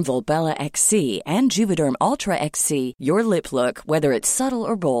Juvederm Volbella XC and Juvederm Ultra XC, your lip look, whether it's subtle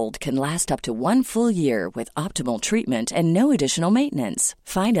or bold, can last up to 1 full year with optimal treatment and no additional maintenance.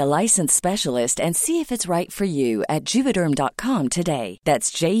 Find a licensed specialist and see if it's right for you at Juvederm.com today.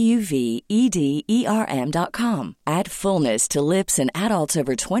 That's JUVEDERM.com. Add fullness to lips in adults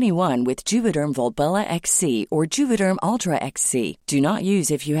over 21 with Juvederm Volbella XC or Juvederm Ultra XC. Do not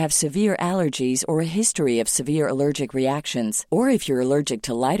use if you have severe allergies or a history of severe allergic reactions, or if you're allergic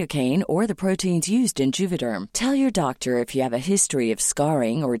to lidocaine or the proteins used in Juvederm. Tell your doctor if you have a history of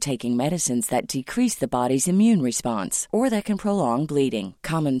scarring or taking medicines that decrease the body's immune response or that can prolong bleeding.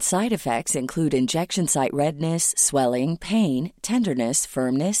 Common side effects include injection site redness, swelling, pain, tenderness,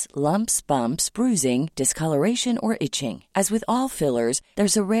 firmness, lumps, bumps, bruising, discoloration, or itching. As with all fillers,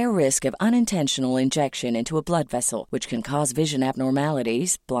 there's a rare risk of unintentional injection into a blood vessel, which can cause vision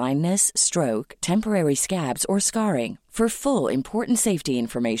abnormalities, blindness, stroke, temporary scabs, or scarring. For full important safety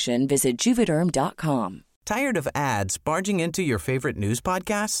information, visit Juvederm.com. Tired of ads barging into your favorite news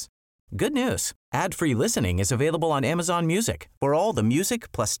podcasts? Good news. Ad-free listening is available on Amazon Music for all the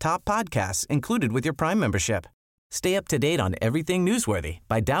music plus top podcasts included with your Prime membership. Stay up to date on everything newsworthy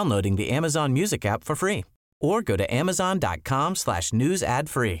by downloading the Amazon Music app for free or go to amazon.com/news ad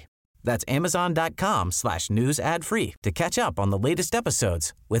free. That's amazon.com/news ad free to catch up on the latest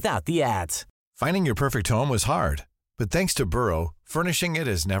episodes without the ads. Finding your perfect home was hard, but thanks to Burrow, furnishing it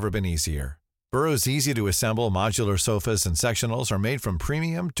has never been easier. Burrow's easy-to-assemble modular sofas and sectionals are made from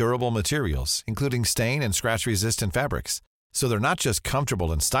premium, durable materials, including stain and scratch-resistant fabrics. So they're not just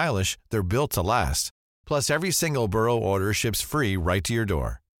comfortable and stylish, they're built to last. Plus, every single Burrow order ships free right to your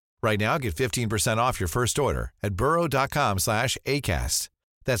door. Right now, get 15% off your first order at burrow.com/ACAST.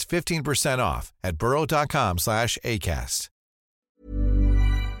 That's 15% off at burrow.com/ACAST.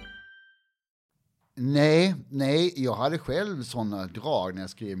 Nej, jag hade själv sådana drag när jag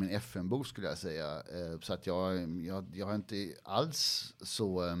skrev min FN-bok, skulle jag säga. Så att jag har inte alls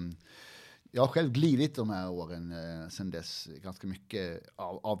så... Jag har själv glidit de här åren sedan dess ganska mycket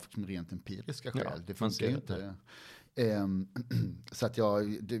av rent empiriska skäl. Ja, det funkar ju inte. Så att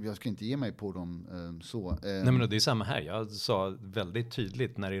jag ska inte ge mig på dem så. Nej, men det är samma här. Jag sa väldigt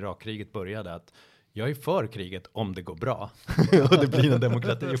tydligt när Irakkriget började att Jag är för kriget om det går bra och det blir en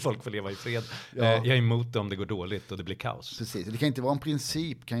demokrati och folk får leva i fred. Jag är emot det om det går dåligt och det blir kaos. Precis, det kan inte vara en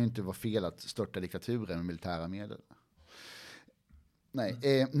princip, kan ju inte vara fel att störta diktaturen med militära medel.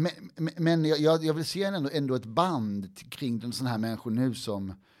 Nej, men jag vill se ändå ett band kring en sån här människor nu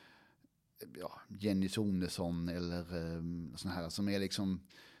som Jenny Sonesson eller sån här som är liksom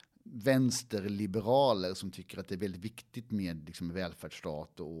vänsterliberaler som tycker att det är väldigt viktigt med liksom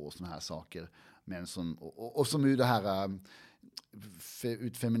välfärdsstat och såna här saker, men som och som ur det här ur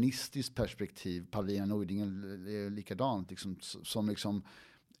ett feministiskt perspektiv, Paulina Nording är likadant liksom, som liksom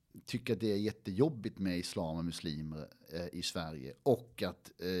tycker att det är jättejobbigt med islam och muslimer i Sverige och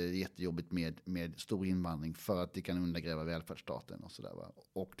att det är jättejobbigt med stor invandring för att det kan undergräva välfärdsstaten och sådär, va?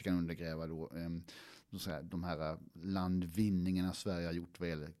 Och det kan undergräva då de här landvinningarna Sverige har gjort vad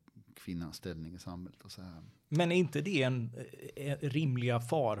gäller kvinnans ställning i samhället och så här. Men är inte det en rimliga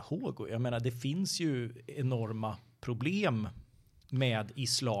farhågor? Jag menar, det finns ju enorma problem med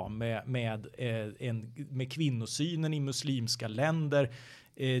islam, med kvinnosynen i muslimska länder,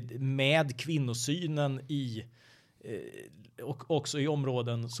 med kvinnosynen i och också i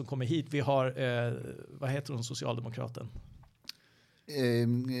områden som kommer hit. Vi har, vad heter hon, socialdemokraten?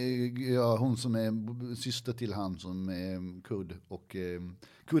 Ja, hon som är syster till han som är kurd och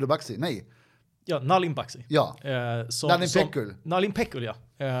kurd och Baxi, nej. Ja, Nalin Baxi. Ja, Nalin Pekul, ja.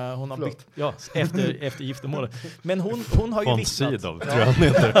 Hon har byggt, efter giftermålet. Men hon har ju vittnat. Tror jag han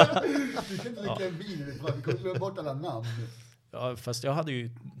heter. Du kan inte lägga en bil, vi kunde glömma bort alla namn. Ja, fast jag hade ju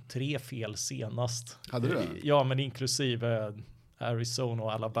 3 fel senast. Hade du det? Ja, men inklusive Arizona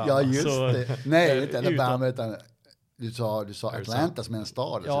och Alabama. Ja, just så, det. Nej, inte Alabama utan du sa Atlanta som är en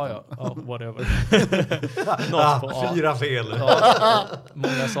stad. Ja, whatever. 4 fel.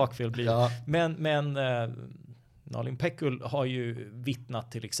 Många sakfel blir. Ja. Men Nalin Pekul har ju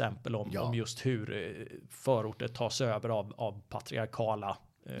vittnat till exempel om just hur förorter tas över av patriarkala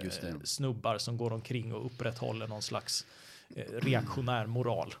snubbar som går omkring och upprätthåller någon slags reaktionär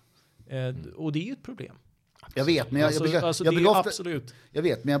moral. Och det är ju ett problem. Jag vet, men jag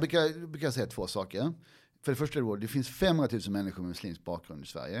brukar säga 2 saker. För det första då, det finns 500 000 människor med muslimsk bakgrund i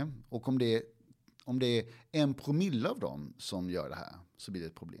Sverige. Och om det är 1% av dem som gör det här så blir det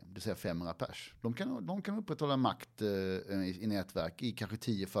ett problem. Det vill säga 500 pers. De kan upprätthålla makt i nätverk i kanske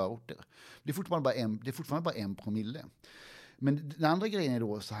 10 förorter. Det är fortfarande bara 1%. Men den andra grejen är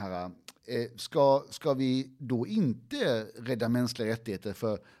då så här, ska vi då inte rädda mänskliga rättigheter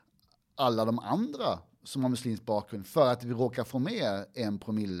för alla de andra som har muslimsk bakgrund för att vi råkar få med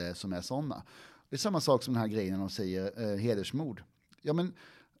 1% som är sådana? Det är samma sak som den här grejen när de säger hedersmord. Ja, men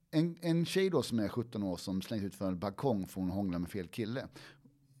en tjej då som är 17 år som slängs ut för en balkong för hon hånglar med fel kille.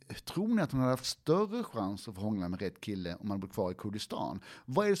 Tror ni att hon hade haft större chans att få hångla med rätt kille om man bor kvar i Kurdistan?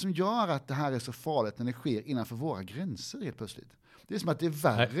 Vad är det som gör att det här är så farligt när det sker innanför våra gränser helt plötsligt? Det är som att det är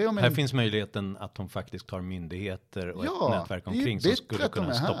värre. Här finns möjligheten att de faktiskt har myndigheter och ett nätverk omkring som skulle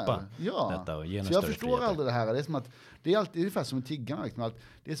kunna stoppa detta och ge en så jag förstår aldrig det här. Det är som att det är alltid ungefär som en tiggarna. Liksom,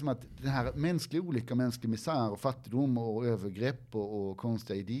 det är som att den här mänskliga olycka, mänsklig misär och fattigdom och övergrepp och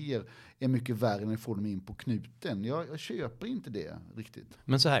konstiga idéer är mycket värre när vi får dem in på knuten. Jag köper inte det riktigt.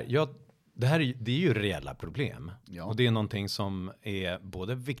 Men så här, det är ju reella problem. Ja. Och det är någonting som är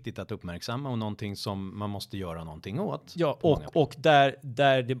både viktigt att uppmärksamma och någonting som man måste göra någonting åt. Ja, och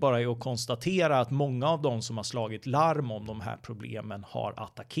där det bara är att konstatera att många av de som har slagit larm om de här problemen har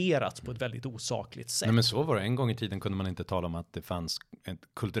attackerats på ett väldigt osakligt sätt. Nej, men så var det. En gång i tiden kunde man inte tala om att det fanns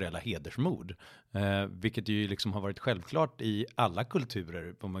kulturella hedersmord. Vilket ju liksom har varit självklart i alla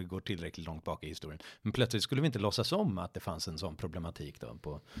kulturer om man går tillräckligt långt bak i historien. Men plötsligt skulle vi inte låtsas om att det fanns en sån problematik då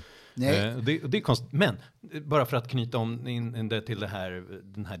på... Nej. Det är konstigt. Men bara för att knyta om in det till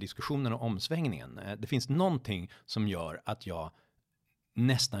den här diskussionen och omsvängningen. Det finns någonting som gör att jag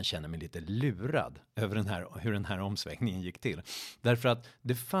nästan känner mig lite lurad över hur den här omsvängningen gick till. Därför att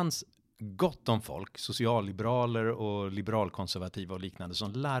det fanns gott om folk, socialliberaler och liberalkonservativa och liknande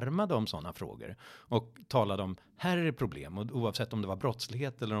som larmade om sådana frågor och talade om här är det problem, och oavsett om det var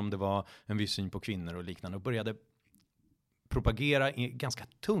brottslighet eller om det var en viss syn på kvinnor och liknande, och började propagera ganska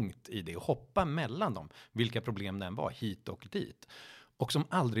tungt i det och hoppa mellan dem, vilka problem den var hit och dit, och som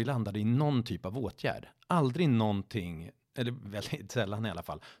aldrig landade i någon typ av åtgärd, aldrig någonting, eller väldigt sällan i alla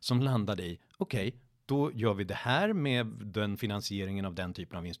fall, som landade i okej, då gör vi det här med den finansieringen av den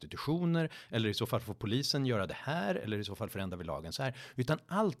typen av institutioner, eller i så fall får polisen göra det här, eller i så fall förändrar vi lagen så här. Utan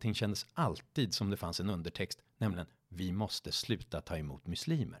allting kändes alltid som det fanns en undertext, nämligen vi måste sluta ta emot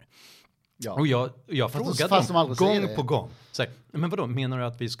muslimer. Ja. Och jag frågade dem gång på gång. Så här, men vadå, menar du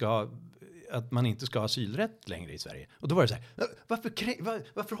att vi ska att man inte ska ha asylrätt längre i Sverige. Och då var det så här,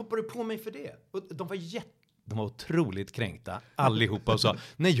 varför hoppar du på mig för det? Och de var otroligt kränkta allihopa och sa,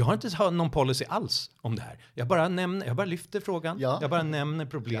 nej, jag har inte någon policy alls om det här. Jag bara lyfter frågan, jag bara nämner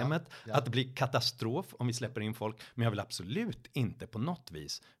problemet, att det blir katastrof om vi släpper in folk, men jag vill absolut inte på något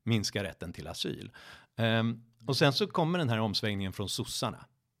vis minska rätten till asyl. Och sen så kommer den här omsvängningen från sossarna.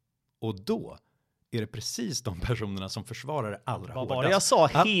 Och då är det precis de personerna som försvarar det allra hårdast. Vad var det jag sa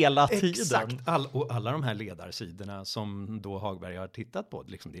hela tiden? Exakt, och alla de här ledarsidorna som då Hagberg har tittat på.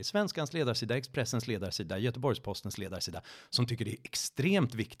 Liksom det är Svenskans ledarsida, Expressens ledarsida, Göteborgs-Postens ledarsida som tycker det är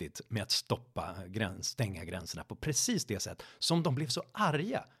extremt viktigt med att stänga gränserna på precis det sätt som de blev så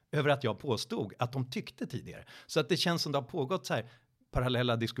arga över att jag påstod att de tyckte tidigare. Så att det känns som det har pågått så här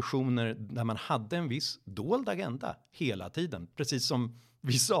parallella diskussioner där man hade en viss dold agenda hela tiden. Precis som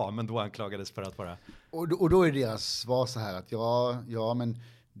vi sa, men då anklagades för att vara... Och då är deras svar så här att ja men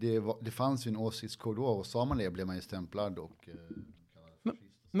det fanns ju en åsiktskorridor och sa man det blev man ju stämplad och...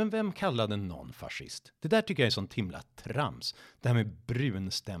 Men vem kallade någon fascist? Det där tycker jag är sånt himla trams. Det här med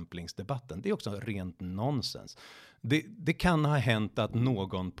brunstämplingsdebatten, det är också rent nonsens. Det kan ha hänt att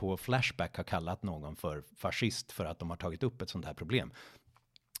någon på Flashback har kallat någon för fascist för att de har tagit upp ett sånt här problem.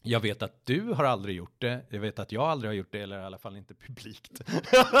 Jag vet att du har aldrig gjort det. Jag vet att jag aldrig har gjort det, eller i alla fall inte publikt.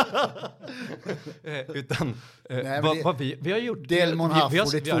 Utan vad vi har gjort... Delmon haft,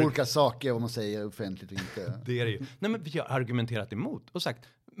 och det är två olika saker vad man säger offentligt och inte. Det är det ju. Nej, men vi har argumenterat emot och sagt,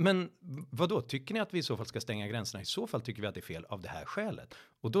 men vadå, tycker ni att vi i så fall ska stänga gränserna? I så fall tycker vi att det är fel av det här skälet.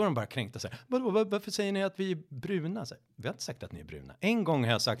 Och då har de bara kränkta sig. Varför säger ni att vi är bruna? Så här, vi har inte sagt att ni är bruna. En gång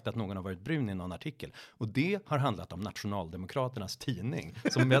har jag sagt att någon har varit brun i någon artikel. Och det har handlat om Nationaldemokraternas tidning.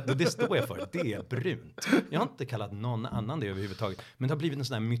 Det står jag för. Det är brunt. Jag har inte kallat någon annan det överhuvudtaget. Men det har blivit en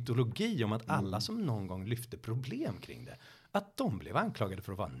sån här mytologi om att alla som någon gång lyfte problem kring det, att de blev anklagade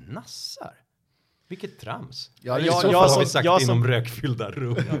för att vara nassar. Vilket trams. Jag som rökfyllda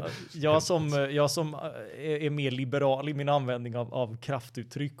rum. Jag som är mer liberal i min användning av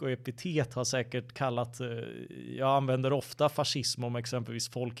kraftuttryck och epitet har säkert kallat, jag använder ofta fascism om exempelvis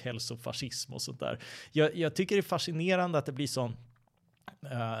folkhälsofascism och sånt där. Jag tycker det är fascinerande att det blir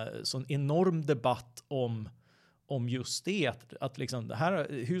sån enorm debatt om just det, att liksom det här,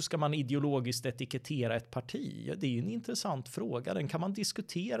 hur ska man ideologiskt etikettera ett parti? Det är ju en intressant fråga, den kan man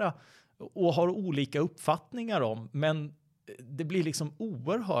diskutera och har olika uppfattningar om, men det blir liksom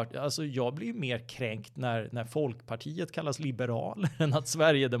oerhört, alltså jag blir mer kränkt när Folkpartiet kallas liberaler än att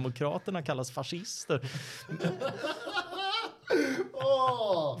Sverigedemokraterna kallas fascister.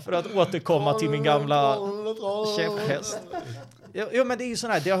 För att återkomma till min gamla käpphäst. Ja, men det är ju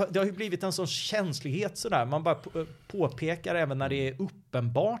sån här, det har ju blivit en sån känslighet sådär. Man bara påpekar även när det är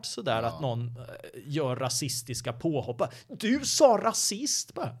uppenbart sådär att någon gör rasistiska påhopp. Du sa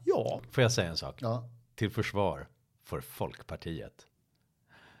rasist, bara. Ja. Får jag säga en sak? Ja. Till försvar för Folkpartiet.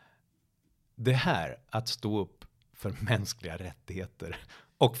 Det här att stå upp för mänskliga rättigheter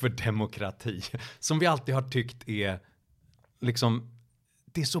och för demokrati, som vi alltid har tyckt är liksom...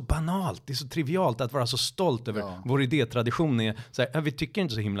 Det är så banalt, det är så trivialt att vara så stolt över vår idétradition är så här, vi tycker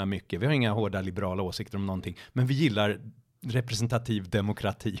inte så himla mycket, vi har inga hårda liberala åsikter om någonting, men vi gillar representativ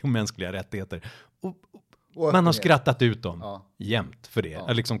demokrati och mänskliga rättigheter. Och man har skrattat ut dem jämt för det.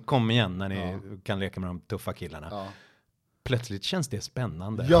 Ja. Liksom, kom igen när ni kan leka med de tuffa killarna. Ja. Plötsligt känns det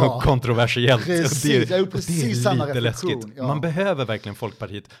spännande och kontroversiellt. Precis, det är samma lite läskigt. Ja. Man behöver verkligen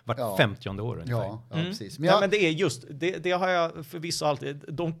Folkpartiet vart 50:e år ungefär. Ja, precis. Men det är just, det har jag förvisso alltid,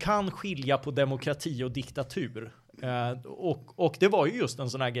 de kan skilja på demokrati och diktatur. Och det var ju just en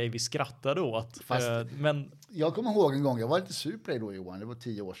sån här grej vi skrattade åt. Men jag kommer ihåg en gång, jag var lite sur på dig då, Johan, det var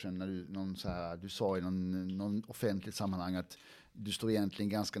 10 år sedan när du sa i någon offentligt sammanhang att du står egentligen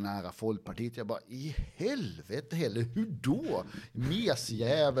ganska nära Folkpartiet. Jag bara, i helvete heller, hur då?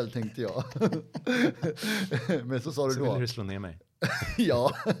 Mesjävel, tänkte jag. Men så sa du då. Så vill du slå ner mig.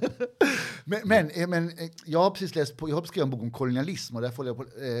 Ja. men jag har precis jag har skrivit en bok om kolonialism och där får jag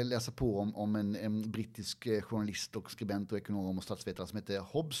läsa på om en brittisk journalist och skribent och ekonom och statsvetare som heter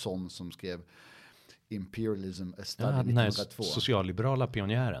Hobson som skrev Imperialism a Study 1902. Socialliberala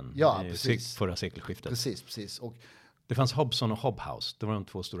pionjären i förra sekelskiftet. Precis. Och det fanns Hobson och Hobhouse. Det var de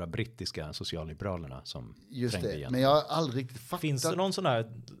 2 stora brittiska socialliberalerna som trängde igen. Men jag har aldrig riktigt fattat. Finns det någon sån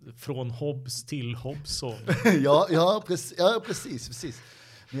här från Hobbes till Hobson? ja, precis.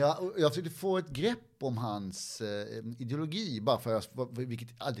 Men jag försökte få ett grepp om hans ideologi bara för vilket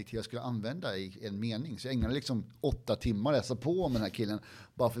adjektiv jag skulle använda i en mening. Så jag ägnade liksom 8 timmar läsa på om den här killen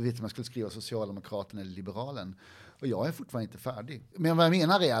bara för att veta om jag skulle skriva Socialdemokraten eller Liberalen. Och jag är fortfarande inte färdig. Men vad jag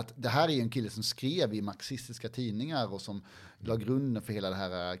menar är att det här är en kille som skrev i marxistiska tidningar och som la grunden för hela det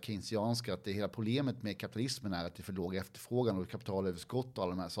här keynesianska, att det hela problemet med kapitalismen är att det är för låg efterfrågan och kapitalöverskott och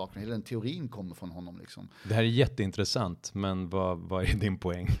alla de här sakerna. Hela den teorin kommer från honom liksom. Det här är jätteintressant, men vad är din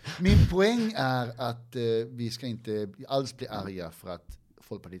poäng? Min poäng är att vi ska inte alls bli arga för att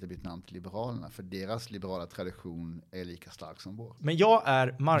Folkpartiet har bytt namn till Liberalerna, för deras liberala tradition är lika stark som vår. Men jag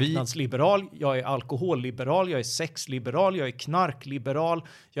är marknadsliberal, jag är alkoholliberal, jag är sexliberal, jag är knarkliberal,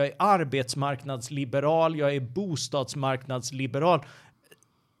 jag är arbetsmarknadsliberal, jag är bostadsmarknadsliberal.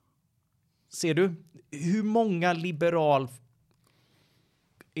 Ser du? Hur många liberal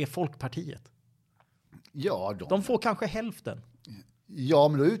är Folkpartiet? Ja, de får kanske hälften. Ja,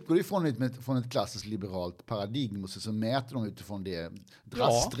 men då utgår det från ett klassiskt liberalt paradigm och så mäter de utifrån det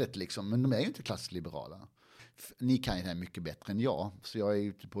drastret liksom. Men de är ju inte klassiskt liberala. Ni kan ju det här mycket bättre än jag, så jag är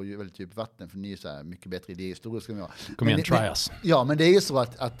ute på väldigt djupt vatten, för ni är så här mycket bättre idéhistoriska än jag. Kom igen, try us. Ja, men det är ju så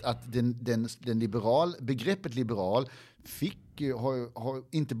att begreppet liberal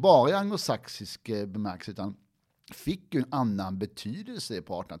har inte bara i anglosaxisk bemärkelse, utan fick ju en annan betydelse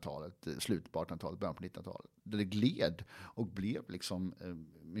på 1800-talet, slutet på 1800-talet, början på 1900-talet. Där det gled och blev liksom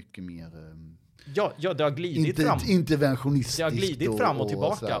mycket mer Ja, det har glidit fram. Interventionistiskt. Det har glidit fram och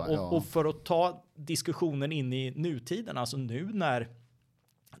tillbaka. Sådär, och för att ta diskussionen in i nutiden, alltså nu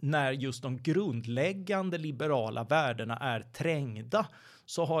när just de grundläggande liberala värdena är trängda,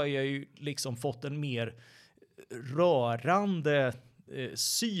 så har jag ju liksom fått en mer rörande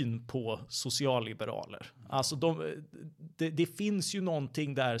syn på socialliberaler. Alltså det finns ju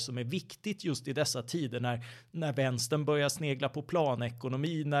någonting där som är viktigt just i dessa tider när vänstern börjar snegla på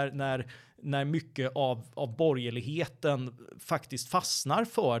planekonomi, när mycket av borgerligheten faktiskt fastnar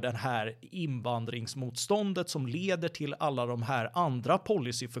för den här invandringsmotståndet som leder till alla de här andra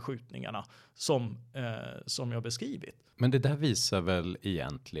policyförskjutningarna som jag beskrivit. Men det där visar väl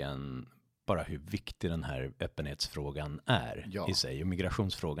egentligen bara hur viktig den här öppenhetsfrågan är i sig, och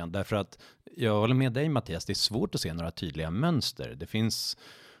migrationsfrågan. Därför att jag håller med dig, Mattias, det är svårt att se några tydliga mönster. Det finns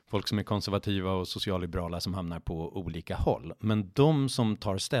folk som är konservativa och socialliberala som hamnar på olika håll. Men de som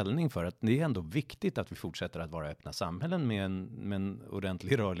tar ställning för att det är ändå viktigt att vi fortsätter att vara öppna samhällen med en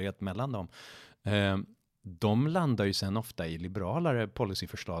ordentlig rörlighet mellan dem. De landar ju sen ofta i liberalare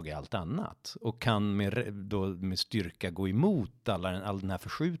policyförslag i allt annat. Och kan med styrka gå emot all den här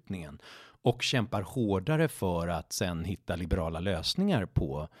förskjutningen. Och kämpar hårdare för att sen hitta liberala lösningar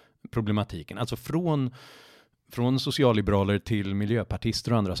på problematiken. Alltså från socialliberaler till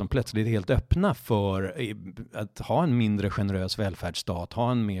miljöpartister och andra som plötsligt är helt öppna för att ha en mindre generös välfärdsstat,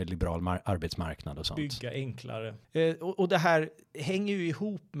 ha en mer liberal arbetsmarknad och sånt. Bygga enklare. Och det här hänger ju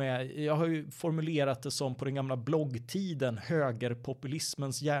ihop med, jag har ju formulerat det som på den gamla bloggtiden,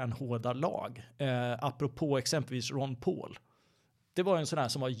 högerpopulismens järnhårda lag. Apropå exempelvis Ron Paul. Det var en sån här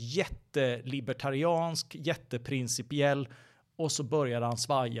som var jättelibertariansk, jätteprincipiell, och så började han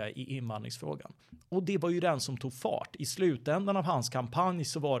svaja i invandringsfrågan. Och det var ju den som tog fart. I slutändan av hans kampanj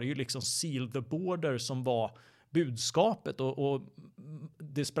så var det ju liksom seal the border som var budskapet. Och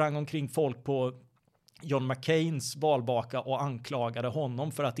det sprang omkring folk på John McCains valbaka och anklagade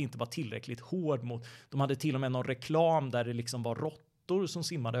honom för att inte vara tillräckligt hård mot. De hade till och med någon reklam där det liksom var råttor som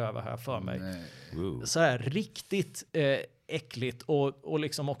simmade över här för mig. Så här riktigt äckligt, och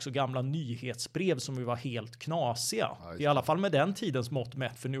liksom också gamla nyhetsbrev som ju var helt knasiga. I alla fall med den tidens mått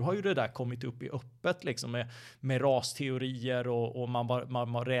mätt, för nu har ju det där kommit upp i öppet liksom med rasteorier och man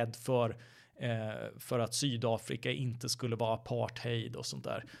var rädd för att Sydafrika inte skulle vara apartheid och sånt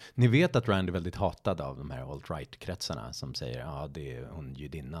där. Ni vet att Rand är väldigt hatad av de här alt-right-kretsarna som säger det är hon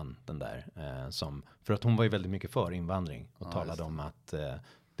judinnan den där. För att hon var ju väldigt mycket för invandring och talade om att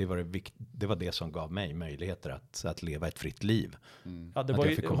det var det som gav mig möjligheter att leva ett fritt liv. Ja, det var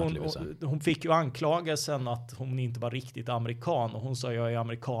ju, hon fick ju anklagelsen att hon inte var riktigt amerikan, och hon sa jag är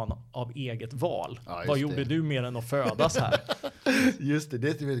amerikan av eget val. Vad gjorde du mer än att födas här? Just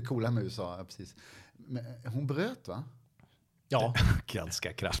det är väldigt coola med USA, ja, precis. Men hon bröt, va? Ja.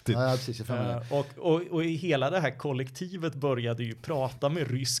 Ganska kraftigt. Ja, precis, och i hela det här kollektivet började ju prata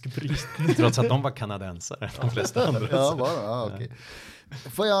med rysk brytning. Trots att de var kanadensare, de flesta andra. Okay.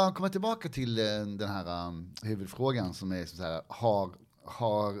 Får jag komma tillbaka till den här huvudfrågan som är så här,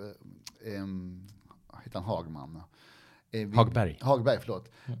 heter han Hagman? Hagberg, förlåt.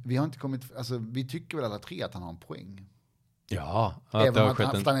 Vi har inte kommit, alltså vi tycker väl alla tre att han har en poäng. Ja, även att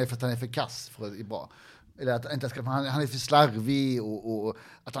han är för kass för att det är bra. Eller att inte ska, han är för slarvig och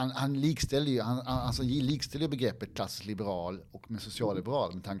att han likställer begreppet klassisk liberal och med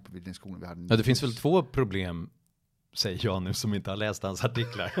socialliberal med tanke på vilken diskussion vi hade. Ja, det finns väl två problem säger jag nu som inte har läst hans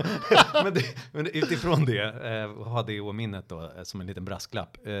artiklar. men utifrån det, ha det i minnet då, som en liten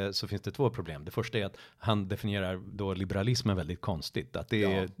brasklapp, så finns det två problem. Det första är att han definierar då liberalismen väldigt konstigt. Att det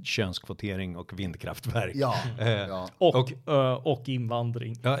är könskvotering och vindkraftverk. Och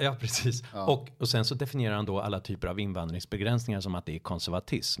invandring. Ja, precis. Ja. Och sen så definierar han då alla typer av invandringsbegränsningar som att det är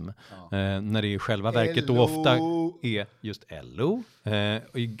konservatism. När det i själva verket då ofta är just LO.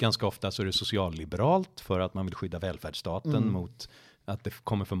 Och ganska ofta så är det socialliberalt för att man vill skydda välfärdsstaten mot att det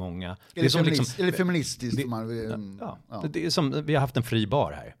kommer för många. Eller, det är som eller feministiskt. Det är som, vi har haft en fri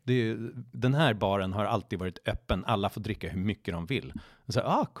bar här. Den här baren har alltid varit öppen. Alla får dricka hur mycket de vill. Och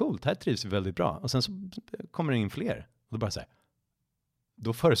så coolt, här trivs vi väldigt bra. Och sen så kommer det in fler. Och då bara så här,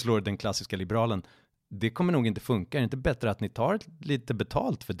 då föreslår den klassiska liberalen, det kommer nog inte funka. Är det inte bättre att ni tar lite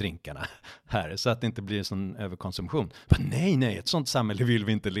betalt för drinkarna här så att det inte blir en sån överkonsumtion? Men nej, ett sånt samhälle vill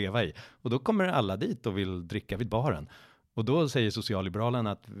vi inte leva i. Och då kommer alla dit och vill dricka vid baren. Och då säger socialliberalen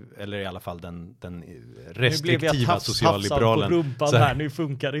att, eller i alla fall den restriktiva socialliberalen så här, nu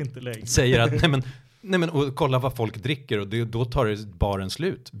funkar det inte längre. Säger att nej men och kolla vad folk dricker och då tar baren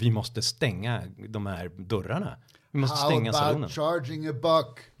slut. Vi måste stänga de här dörrarna. Vi måste stänga salonen. Charging a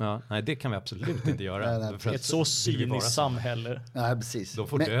buck? Ja, nej, det kan vi absolut inte göra. Ett så cyniskt samhälle. Nej, precis. De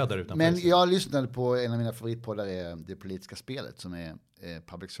får dö där utanför. Men jag lyssnade på en av mina favoritpoddar, är Det politiska spelet, som är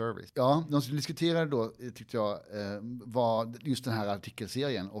public service. Ja, de som diskuterade då, tyckte jag, var just den här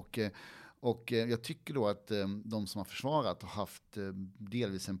artikelserien. Och jag tycker då att de som har försvarat har haft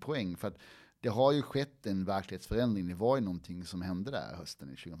delvis en poäng. För att det har ju skett en verklighetsförändring. Det var ju någonting som hände där hösten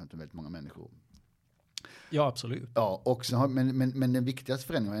i 2015, väldigt många människor. Ja, absolut. Ja, och men den viktigaste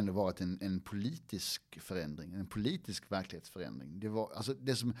förändringen har ändå varit en politisk förändring, en politisk verklighetsförändring. Det var alltså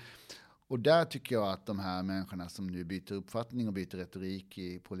det som, och där tycker jag att de här människorna som nu byter uppfattning och byter retorik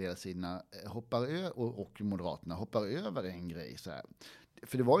på ledarsidorna och Moderaterna hoppar över en grej så här.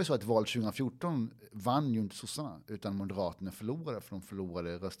 För det var ju så att valet 2014 vann ju inte sossarna, utan Moderaterna förlorade, för de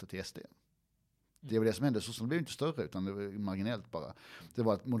förlorade röster till SD. Det var det som hände. Sossarna blev inte större, utan det var marginellt bara. Det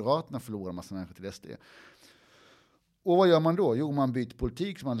var att Moderaterna förlorade en massa människor till SD. Och vad gör man då? Jo, man byter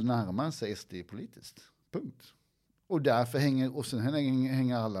politik så man närmar sig SD politiskt. Punkt. Och därför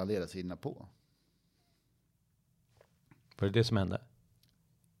hänger alla ledarsidorna på. Var det som hände?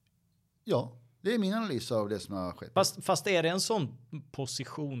 Ja, det är min analys av det som har skett. Fast är det en sån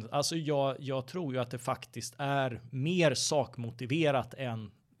position? Alltså jag tror ju att det faktiskt är mer sakmotiverat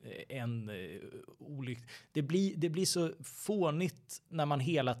än olyckligt. Det blir så fånigt när man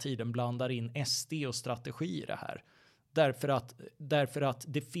hela tiden blandar in SD och strategi i det här. Därför att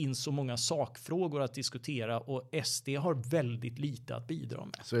det finns så många sakfrågor att diskutera och SD har väldigt lite att bidra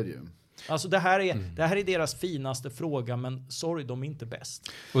med. Så är det ju. Alltså det här är deras finaste fråga, men sorry, de är inte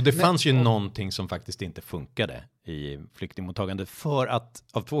bäst. Och det fanns ju någonting som faktiskt inte funkade i flyktingmottagandet för att,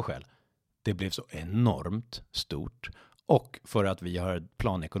 av två skäl. Det blev så enormt stort. Och för att vi har ett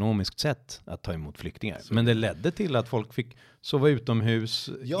planekonomiskt sätt att ta emot flyktingar. Men det ledde till att folk fick sova utomhus.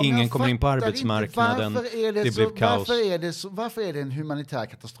 Ingen kommer in på arbetsmarknaden. Det blev kaos. Varför är det en humanitär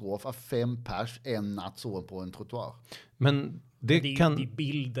katastrof att 5 pers en natt sover på en trottoar? Men det är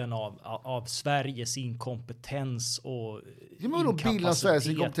bilden av Sveriges inkompetens och bilden av Sveriges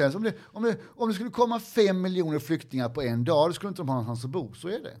inkompetens. Om det skulle komma 5 miljoner flyktingar på en dag, då skulle inte de ha någonstans att bo. Så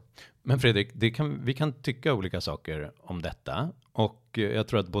är det. Men Fredrik, vi kan tycka olika saker om detta. Och jag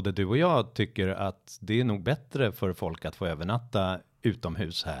tror att både du och jag tycker att det är nog bättre för folk att få övernatta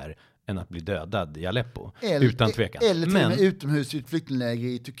utomhus här än att bli dödad i Aleppo. Utan tvekan. Eller till och med utomhus i ett flyktingläger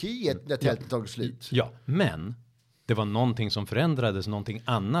i Turkiet där tältet tagit slut. Ja, men det var någonting som förändrades, någonting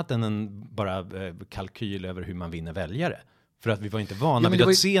annat än en bara kalkyl över hur man vinner väljare. För att vi var inte vana vid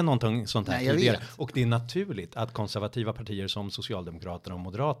att se någonting sånt här tidigare. Och det är naturligt att konservativa partier som Socialdemokraterna och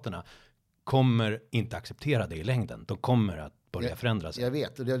Moderaterna kommer inte acceptera det i längden. De kommer att börja förändra sig. Jag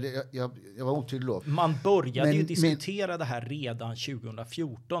vet, och jag var otydlig då. Man började ju diskutera det här redan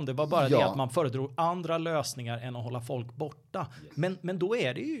 2014. Det var bara det att man föredrog andra lösningar än att hålla folk borta. Yes. Men då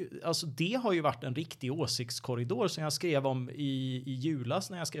är det ju, alltså det har ju varit en riktig åsiktskorridor som jag skrev om i julas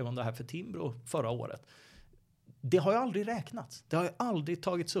när jag skrev om det här för Timbro förra året. Det har ju aldrig räknats. Det har ju aldrig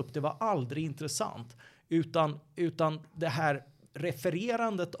tagits upp. Det var aldrig intressant. Utan det här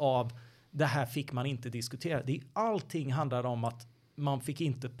refererandet av det här fick man inte diskutera. Allting handlar om att man fick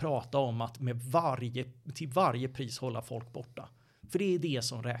inte prata om att till varje pris hålla folk borta. För det är det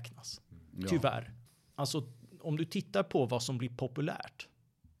som räknas. Ja. Tyvärr. Alltså om du tittar på vad som blir populärt,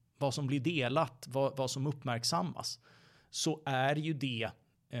 vad som blir delat, vad som uppmärksammas, så är ju det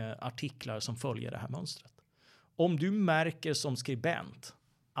artiklar som följer det här mönstret. Om du märker som skribent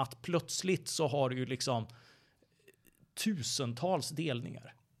att plötsligt så har du ju liksom tusentals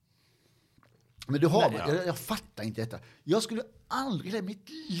delningar. Men du har, jag fattar inte detta. Jag skulle aldrig i mitt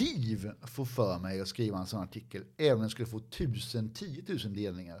liv få för mig att skriva en sån artikel, även om jag skulle få 10 000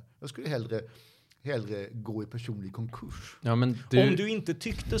 delningar. Jag skulle hellre gå i personlig konkurs. Ja, men Om du inte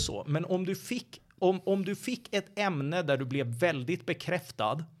tyckte så, men om du fick ett ämne där du blev väldigt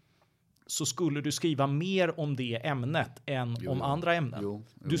bekräftad, så skulle du skriva mer om det ämnet än om andra ämnen. Jo.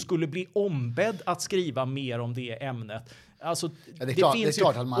 Du skulle bli ombedd att skriva mer om det ämnet. Alltså, det finns ju,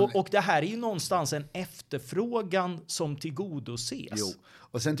 och det här är ju någonstans en efterfrågan som tillgodoses. Jo.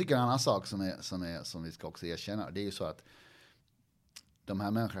 Och sen tycker jag en annan sak som vi ska också erkänna. Det är ju så att de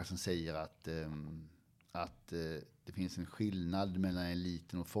här människorna som säger att det finns en skillnad mellan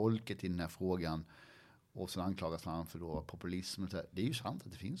eliten och folket i den här frågan, och så anklagas han för då populism. Det är ju sant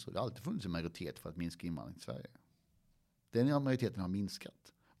att det finns så. Det har alltid funnits en majoritet för att minska invandring till Sverige. Den majoriteten har minskat.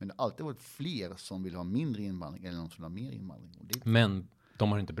 Men det har alltid varit fler som vill ha mindre invandring än de som vill ha mer invandring. Men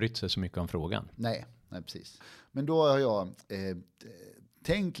de har inte brytt sig så mycket om frågan. Nej, precis. Men då har jag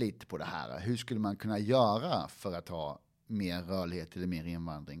tänkt lite på det här. Hur skulle man kunna göra för att ha mer rörlighet eller mer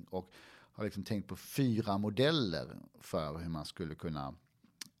invandring? Och har liksom tänkt på 4 modeller för hur man skulle kunna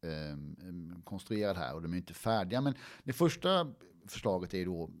konstruera det här. Och de är inte färdiga. Men det första förslaget är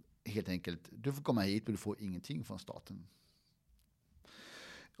då helt enkelt: du får komma hit men du får ingenting från staten.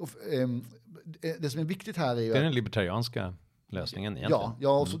 Och, det som är viktigt här är ju... Det är den libertarianska lösningen egentligen.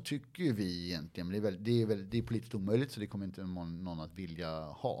 Ja, och så tycker vi egentligen. Men det är politiskt omöjligt, så det kommer inte någon att vilja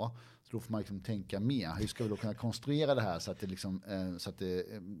ha. Så då får man liksom tänka mer. Hur ska vi då kunna konstruera det här så att det, liksom, så att det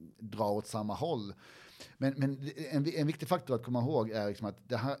drar åt samma håll? Men en viktig faktor att komma ihåg är liksom att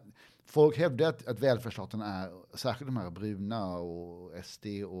det här, folk hävdar att välfärdsstaten är, särskilt de här bruna och SD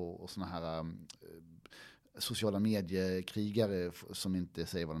och såna här sociala mediekrigare som inte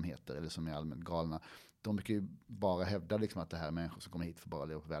säger vad de heter eller som är allmänt galna. De brukar ju bara hävda liksom att det här är människor som kommer hit för bara att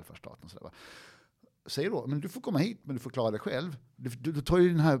leva på välfärdsstaten. Och sådär, va? Säger då, men du får komma hit men du får klara dig själv. Du tar ju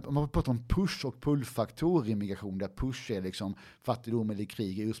den här, man pratar om push- och pullfaktorer i migration, där push är liksom fattigdom eller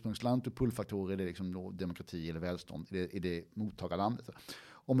krig i ursprungsland, och pullfaktorer är liksom då demokrati eller välstånd i det mottagarlandet.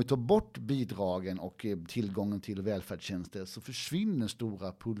 Om vi tar bort bidragen och tillgången till välfärdstjänster så försvinner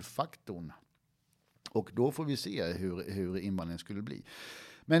stora pullfaktorn. Och då får vi se hur invandringen skulle bli.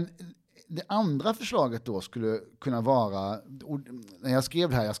 Men det andra förslaget då skulle kunna vara, när jag skrev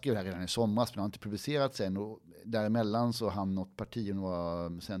det här redan i somras, men det har inte publicerats än, och däremellan så hann något parti,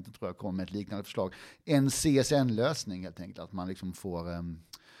 och Centern tror jag kom med ett liknande förslag. En CSN-lösning helt enkelt, att man liksom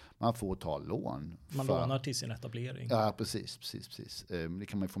man får ta lån. Man lånar till sin etablering. Ja, precis. Det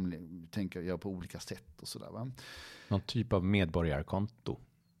kan man ju göra på olika sätt och sådär, va? Någon typ av medborgarkonto.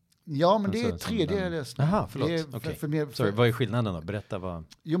 Ja, men det är tredje lösningen. Jaha, förlåt. Sorry, vad är skillnaden då? Berätta vad...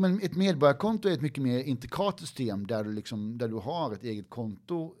 Jo, men ett medborgarkonto är ett mycket mer intrikat system där du har ett eget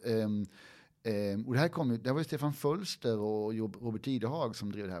konto. Och det var ju Stefan Fölster och Robert Idehag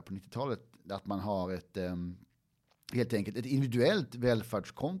som drev det här på 90-talet. Att man har helt enkelt ett individuellt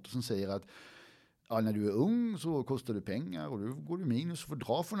välfärdskonto som säger att när du är ung så kostar du pengar och då går du minus och får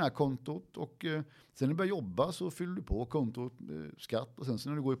dra från det här kontot, och sen när du börjar jobba så fyller du på kontot skatt, och sen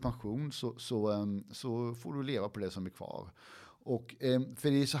när du går i pension så får du leva på det som är kvar. Och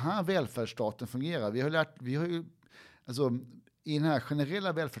för det är så här välfärdsstaten fungerar. Vi har ju alltså, i den här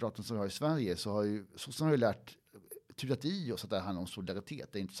generella välfärdsstaten som vi har i Sverige så har ju tutat i oss att det handlar om solidaritet.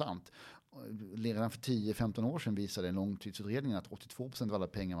 Det är inte sant. Redan för 10-15 år sedan visade en långtidsutredning att 82% av alla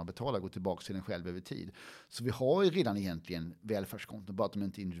pengar man betalar går tillbaka till en själv över tid. Så vi har ju redan egentligen välfärdskonton, bara att de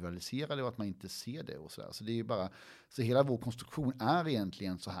inte är individualiserade och att man inte ser det och sådär. Så det är bara, så hela vår konstruktion är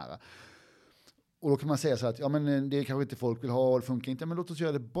egentligen så här. Och då kan man säga så att men det kanske inte folk vill ha och det funkar inte, men låt oss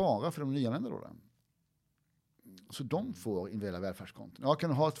göra det bara för de nyanlända då. Så de får individuella välfärdskonton. Ja, kan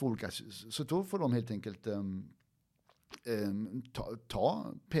du ha 2 olika, så då får de helt enkelt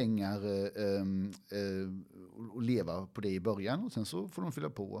ta pengar och leva på det i början, och sen så får de fylla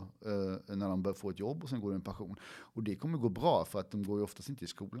på när de börjar få ett jobb, och sen går de en pension. Och det kommer gå bra, för att de går ju oftast inte i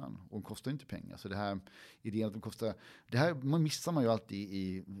skolan och de kostar inte pengar. Så det här idén att de kostar, det här missar man ju alltid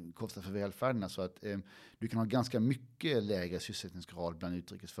i kostar för välfärden, så att du kan ha ganska mycket lägre sysselsättningsgrad bland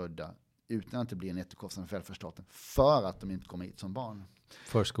utrikesfödda utan att det blir en nettokostnad för välfärdsstaten, för att de inte kommer hit som barn.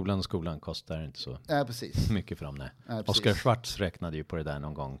 Förskolan och skolan kostar inte så mycket för dem. Nej. Oskar Schwartz räknade ju på det där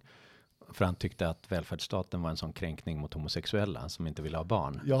någon gång, för han tyckte att välfärdsstaten var en sån kränkning mot homosexuella som inte ville ha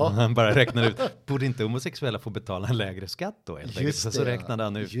barn. Ja. Han bara räknade ut, borde inte homosexuella få betala en lägre skatt då? Så räknade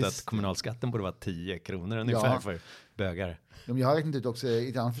han ut att kommunalskatten borde vara 10 kronor ungefär för bögar. Jag har räknat ut också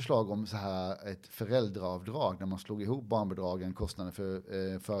ett annat förslag om så här ett föräldraavdrag, när man slog ihop barnbidragen, kostnaden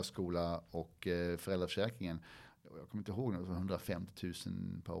för förskola och föräldraförsäkringen. jag kommer inte ihåg, det var 150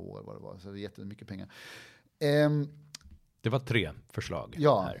 000 per år eller vad det var. Så det är jättemycket pengar. Det var 3 förslag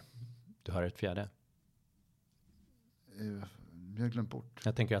här. Du har ett fjärde. Jag har glömt bort.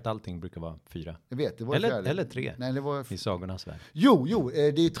 Jag tänker att allting brukar vara 4. Jag vet, det var eller 3. Nej, det var i sagornas värld. Jo,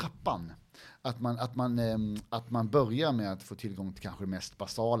 det är trappan. Att man börjar med att få tillgång till kanske det mest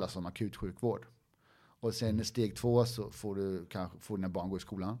basala som akutsjukvård. Och sen i steg 2 så får dina barn gå i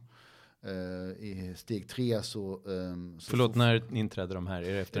skolan. I steg 3 så förlåt, när inträder de här?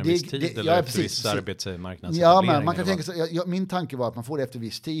 Är det efter en viss tid eller efter viss arbetsmarknadsetablering? Ja, men man kan tänka sig, min tanke var att man får det efter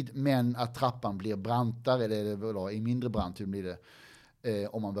viss tid, men att trappan blir brantare, eller i mindre brant, hur blir det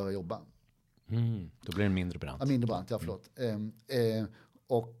om man börjar jobba? Då blir det mindre brant. Ja, mindre brant, ja förlåt.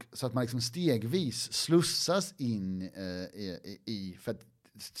 Och så att man liksom stegvis slussas in i, för att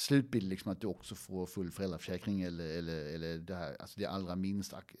slut blir liksom att du också får full föräldraförsäkring eller det här, alltså det allra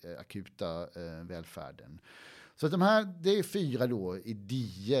minst akuta välfärden. Så att det är 4 då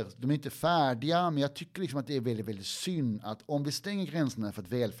idéer. De är inte färdiga, men jag tycker liksom att det är väldigt, väldigt synd att om vi stänger gränserna för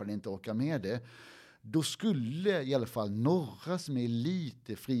att välfärden inte orkar med det, då skulle i alla fall några som är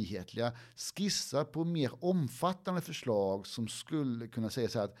lite frihetliga skissa på mer omfattande förslag som skulle kunna säga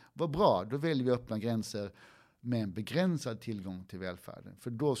så här att vad bra, då väljer vi öppna gränser med en begränsad tillgång till välfärden.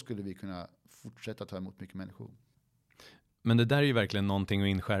 För då skulle vi kunna fortsätta ta emot mycket människor. Men det där är ju verkligen någonting att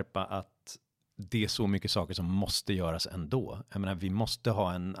inskärpa, att det är så mycket saker som måste göras ändå. Jag menar, vi måste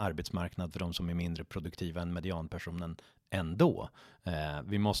ha en arbetsmarknad för de som är mindre produktiva än medianpersonen ändå.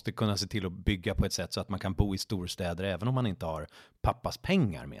 Vi måste kunna se till att bygga på ett sätt så att man kan bo i storstäder även om man inte har pappas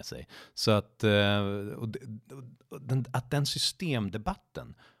pengar med sig. Så att, att den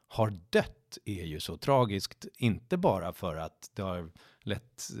systemdebatten har dött är ju så tragiskt, inte bara för att det har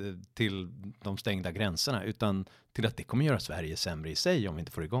lett till de stängda gränserna, utan till att det kommer göra Sverige sämre i sig om vi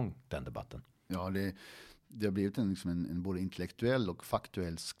inte får igång den debatten. Ja, det har blivit en både intellektuell och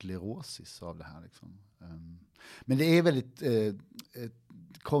faktuell sklerosis av det här. Liksom. Men det är väldigt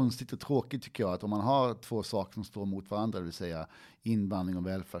konstigt och tråkigt tycker jag, att om man har 2 saker som står mot varandra, det vill säga invandring och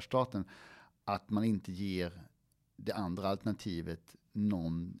välfärdsstaten, att man inte ger det andra alternativet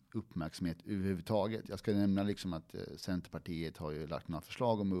någon uppmärksamhet överhuvudtaget. Jag ska nämna liksom att Centerpartiet har ju lagt några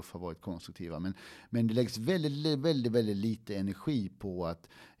förslag och MUF har varit konstruktiva, men det läggs väldigt, väldigt, väldigt lite energi på att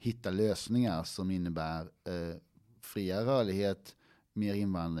hitta lösningar som innebär fria rörlighet, mer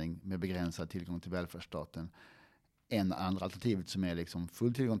invandring med begränsad tillgång till välfärdsstaten, än andra alternativet som är liksom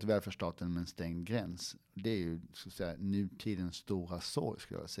full tillgång till välfärdsstaten men stängd gräns. Det är ju så att säga nutidens stora sorg,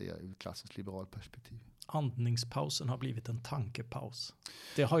 skulle jag säga, ur klassiskt liberal perspektiv. Andningspausen har blivit en tankepaus.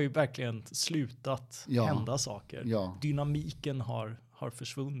 Det har ju verkligen slutat hända saker. Ja. Dynamiken har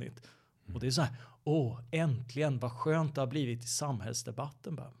försvunnit. Och det är så här, äntligen, vad skönt det har blivit i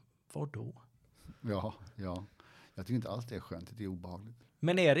samhällsdebatten. Var då? Ja. Jag tycker inte alls det är skönt, det är obehagligt.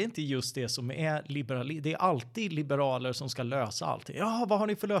 Men är det inte just det som är liberalism? Det är alltid liberaler som ska lösa allting. Ja, vad har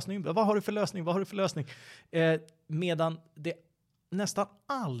ni för lösning? Vad har du för lösning? Medan det nästan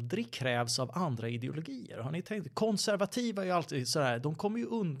aldrig krävs av andra ideologier. Har ni tänkt? Konservativa är ju alltid sådär, de kommer ju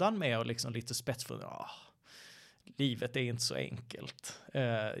undan med och liksom lite spetsfunna. Livet är inte så enkelt.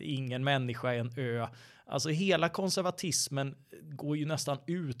 Ingen människa är en ö. Alltså hela konservatismen går ju nästan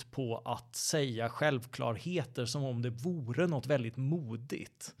ut på att säga självklarheter som om det vore något väldigt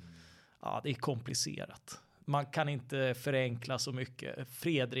modigt. Ja, det är komplicerat. Man kan inte förenkla så mycket.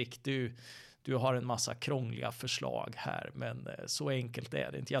 Fredrik, du har en massa krångliga förslag här, men så enkelt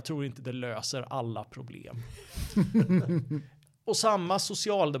är det inte. Jag tror inte det löser alla problem. Och samma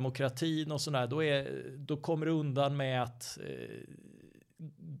socialdemokratin och sådär, då kommer det undan med att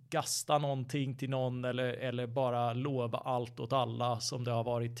gasta någonting till någon eller bara lova allt åt alla som det har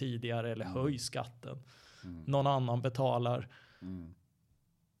varit tidigare, eller höj skatten. Någon annan betalar.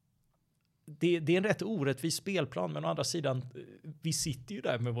 Det är en rätt orättvis spelplan, men å andra sidan, vi sitter ju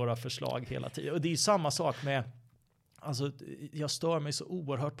där med våra förslag hela tiden. Och det är samma sak med, alltså jag stör mig så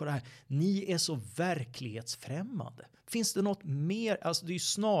oerhört på det här. Ni är så verklighetsfrämmande. Finns det något mer? Alltså det är ju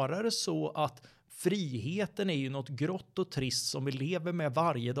snarare så att friheten är ju något grått och trist som vi lever med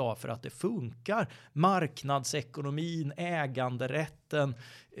varje dag för att det funkar. Marknadsekonomin, äganderätten,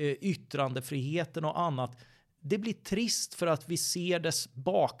 yttrandefriheten och annat. Det blir trist för att vi ser dess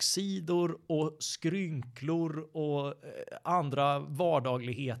baksidor och skrynklor och andra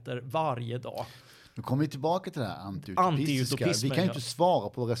vardagligheter varje dag. Nu kommer vi tillbaka till det här antiutopistiska. Vi kan ju inte svara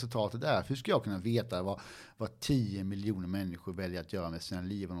på vad resultatet är. Hur ska jag kunna veta vad 10 miljoner människor väljer att göra med sina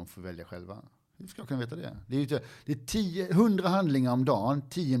liv om de får välja själva? Hur ska jag kunna veta det? Det är 100 handlingar om dagen,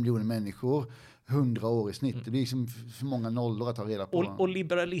 10 miljoner människor, 100 år i snitt. Det blir liksom för många nollor att ta reda på. Och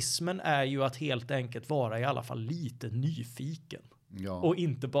liberalismen är ju att helt enkelt vara i alla fall lite nyfiken. Ja. Och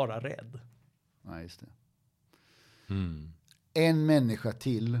inte bara rädd. Nej, just det. Mm. En människa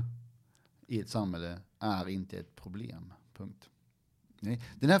till i ett samhälle är inte ett problem. Punkt. Nej.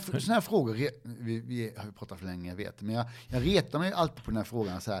 Såna här frågor, vi har ju pratat för länge, jag vet. Men jag retar mig alltid på den här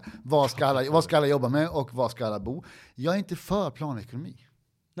frågan. Så här, vad ska alla jobba med och vad ska alla bo? Jag är inte för planekonomi.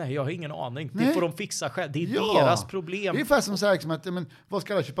 Nej, jag har ingen aning. Nej. Det får de fixa själv. Det är deras problem. Det är ungefär som så här, liksom att, men, vad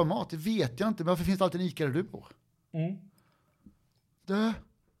ska alla köpa mat? Det vet jag inte. Varför finns det alltid en ICA där du bor? Det.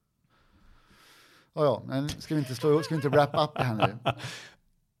 Ja, men ska vi inte wrap up det här nu?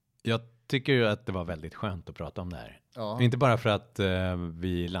 Jag tycker ju att det var väldigt skönt att prata om det här. Ja. Inte bara för att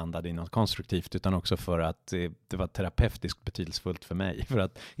vi landade i något konstruktivt, utan också för att det var terapeutiskt betydelsefullt för mig. För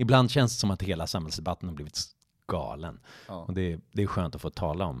att ibland känns det som att hela samhällsdebatten har blivit galen. Ja. Och det är skönt att få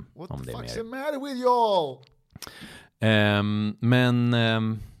tala om det mer. What the fuck's the matter with y'all?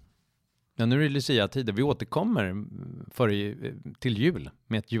 Ja, nu är det Lucia-tider. Vi återkommer till jul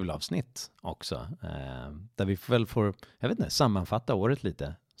med ett julavsnitt också. Där vi väl får, sammanfatta året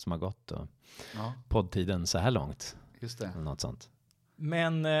lite som har gått och poddtiden så här långt. Just det. Något sånt.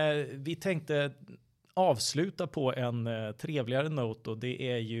 Men vi tänkte avsluta på en trevligare not, och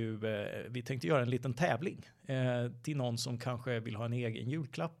det är ju vi tänkte göra en liten tävling till någon som kanske vill ha en egen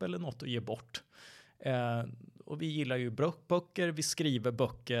julklapp eller något att ge bort. Och vi gillar ju böcker, vi skriver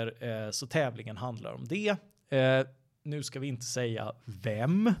böcker, så tävlingen handlar om det. Nu ska vi inte säga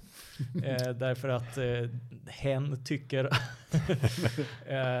vem, därför att hen tycker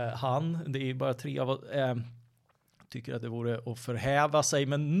han, det är bara 3 av oss, tycker att det vore att förhäva sig,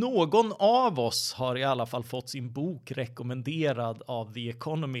 men någon av oss har i alla fall fått sin bok rekommenderad av The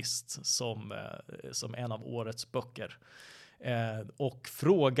Economist som en av årets böcker. Och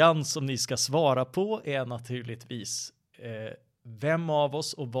frågan som ni ska svara på är naturligtvis vem av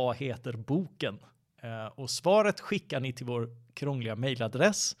oss och vad heter boken? Och svaret skickar ni till vår krångliga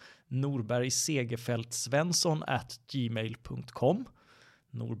mejladress norbergsegerfeldtsvensson@gmail.com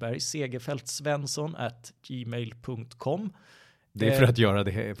norbergsegerfeldtsvensson@gmail.com. Det är för att göra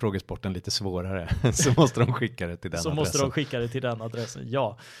det frågesporten lite svårare. Så måste de skicka det till den adressen. Så måste de skicka det till den adressen,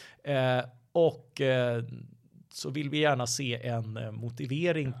 ja. Så vill vi gärna se en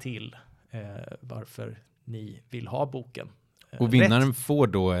motivering till varför ni vill ha boken. Och vinnaren får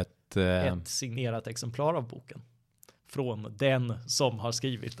då ett signerat exemplar av boken från den som har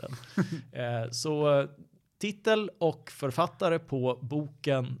skrivit den. Så titel och författare på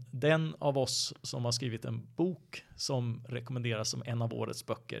boken, den av oss som har skrivit en bok som rekommenderas som en av årets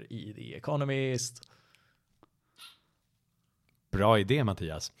böcker i The Economist. Bra idé,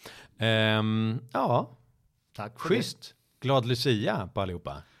 Mattias. Ja, tack för schysst. Det. Glad Lucia på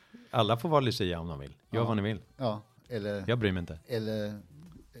allihopa. Alla får vara Lucia om de vill. Gör vad ni vill. Ja, eller jag bryr mig inte. Eller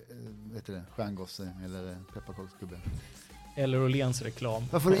stjärngosse eller pepparkaksgubbe. Eller Åhléns reklam.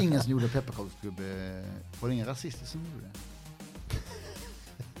 Varför var det ingen som gjorde pepparkaksgubbe? Var det ingen rasister som gjorde det?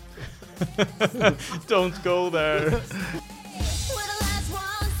 Don't go there.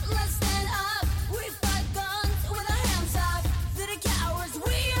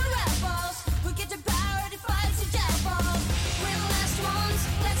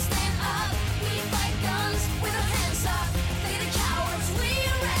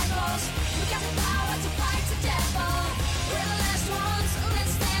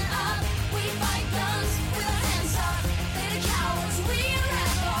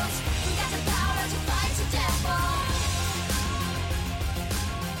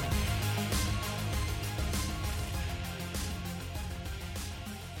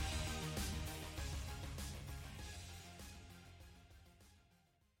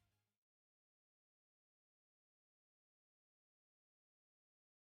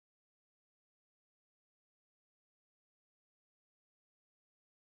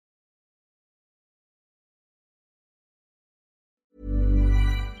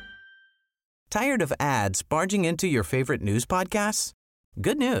 Tired of ads barging into your favorite news podcasts?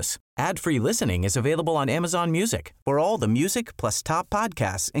 Good news. Ad-free listening is available on Amazon Music for all the music plus top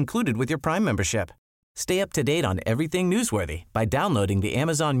podcasts included with your Prime membership. Stay up to date on everything newsworthy by downloading the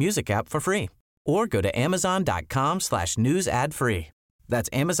Amazon Music app for free or go to amazon.com/news ad free. That's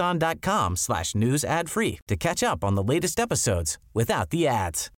amazon.com/news ad free to catch up on the latest episodes without the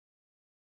ads.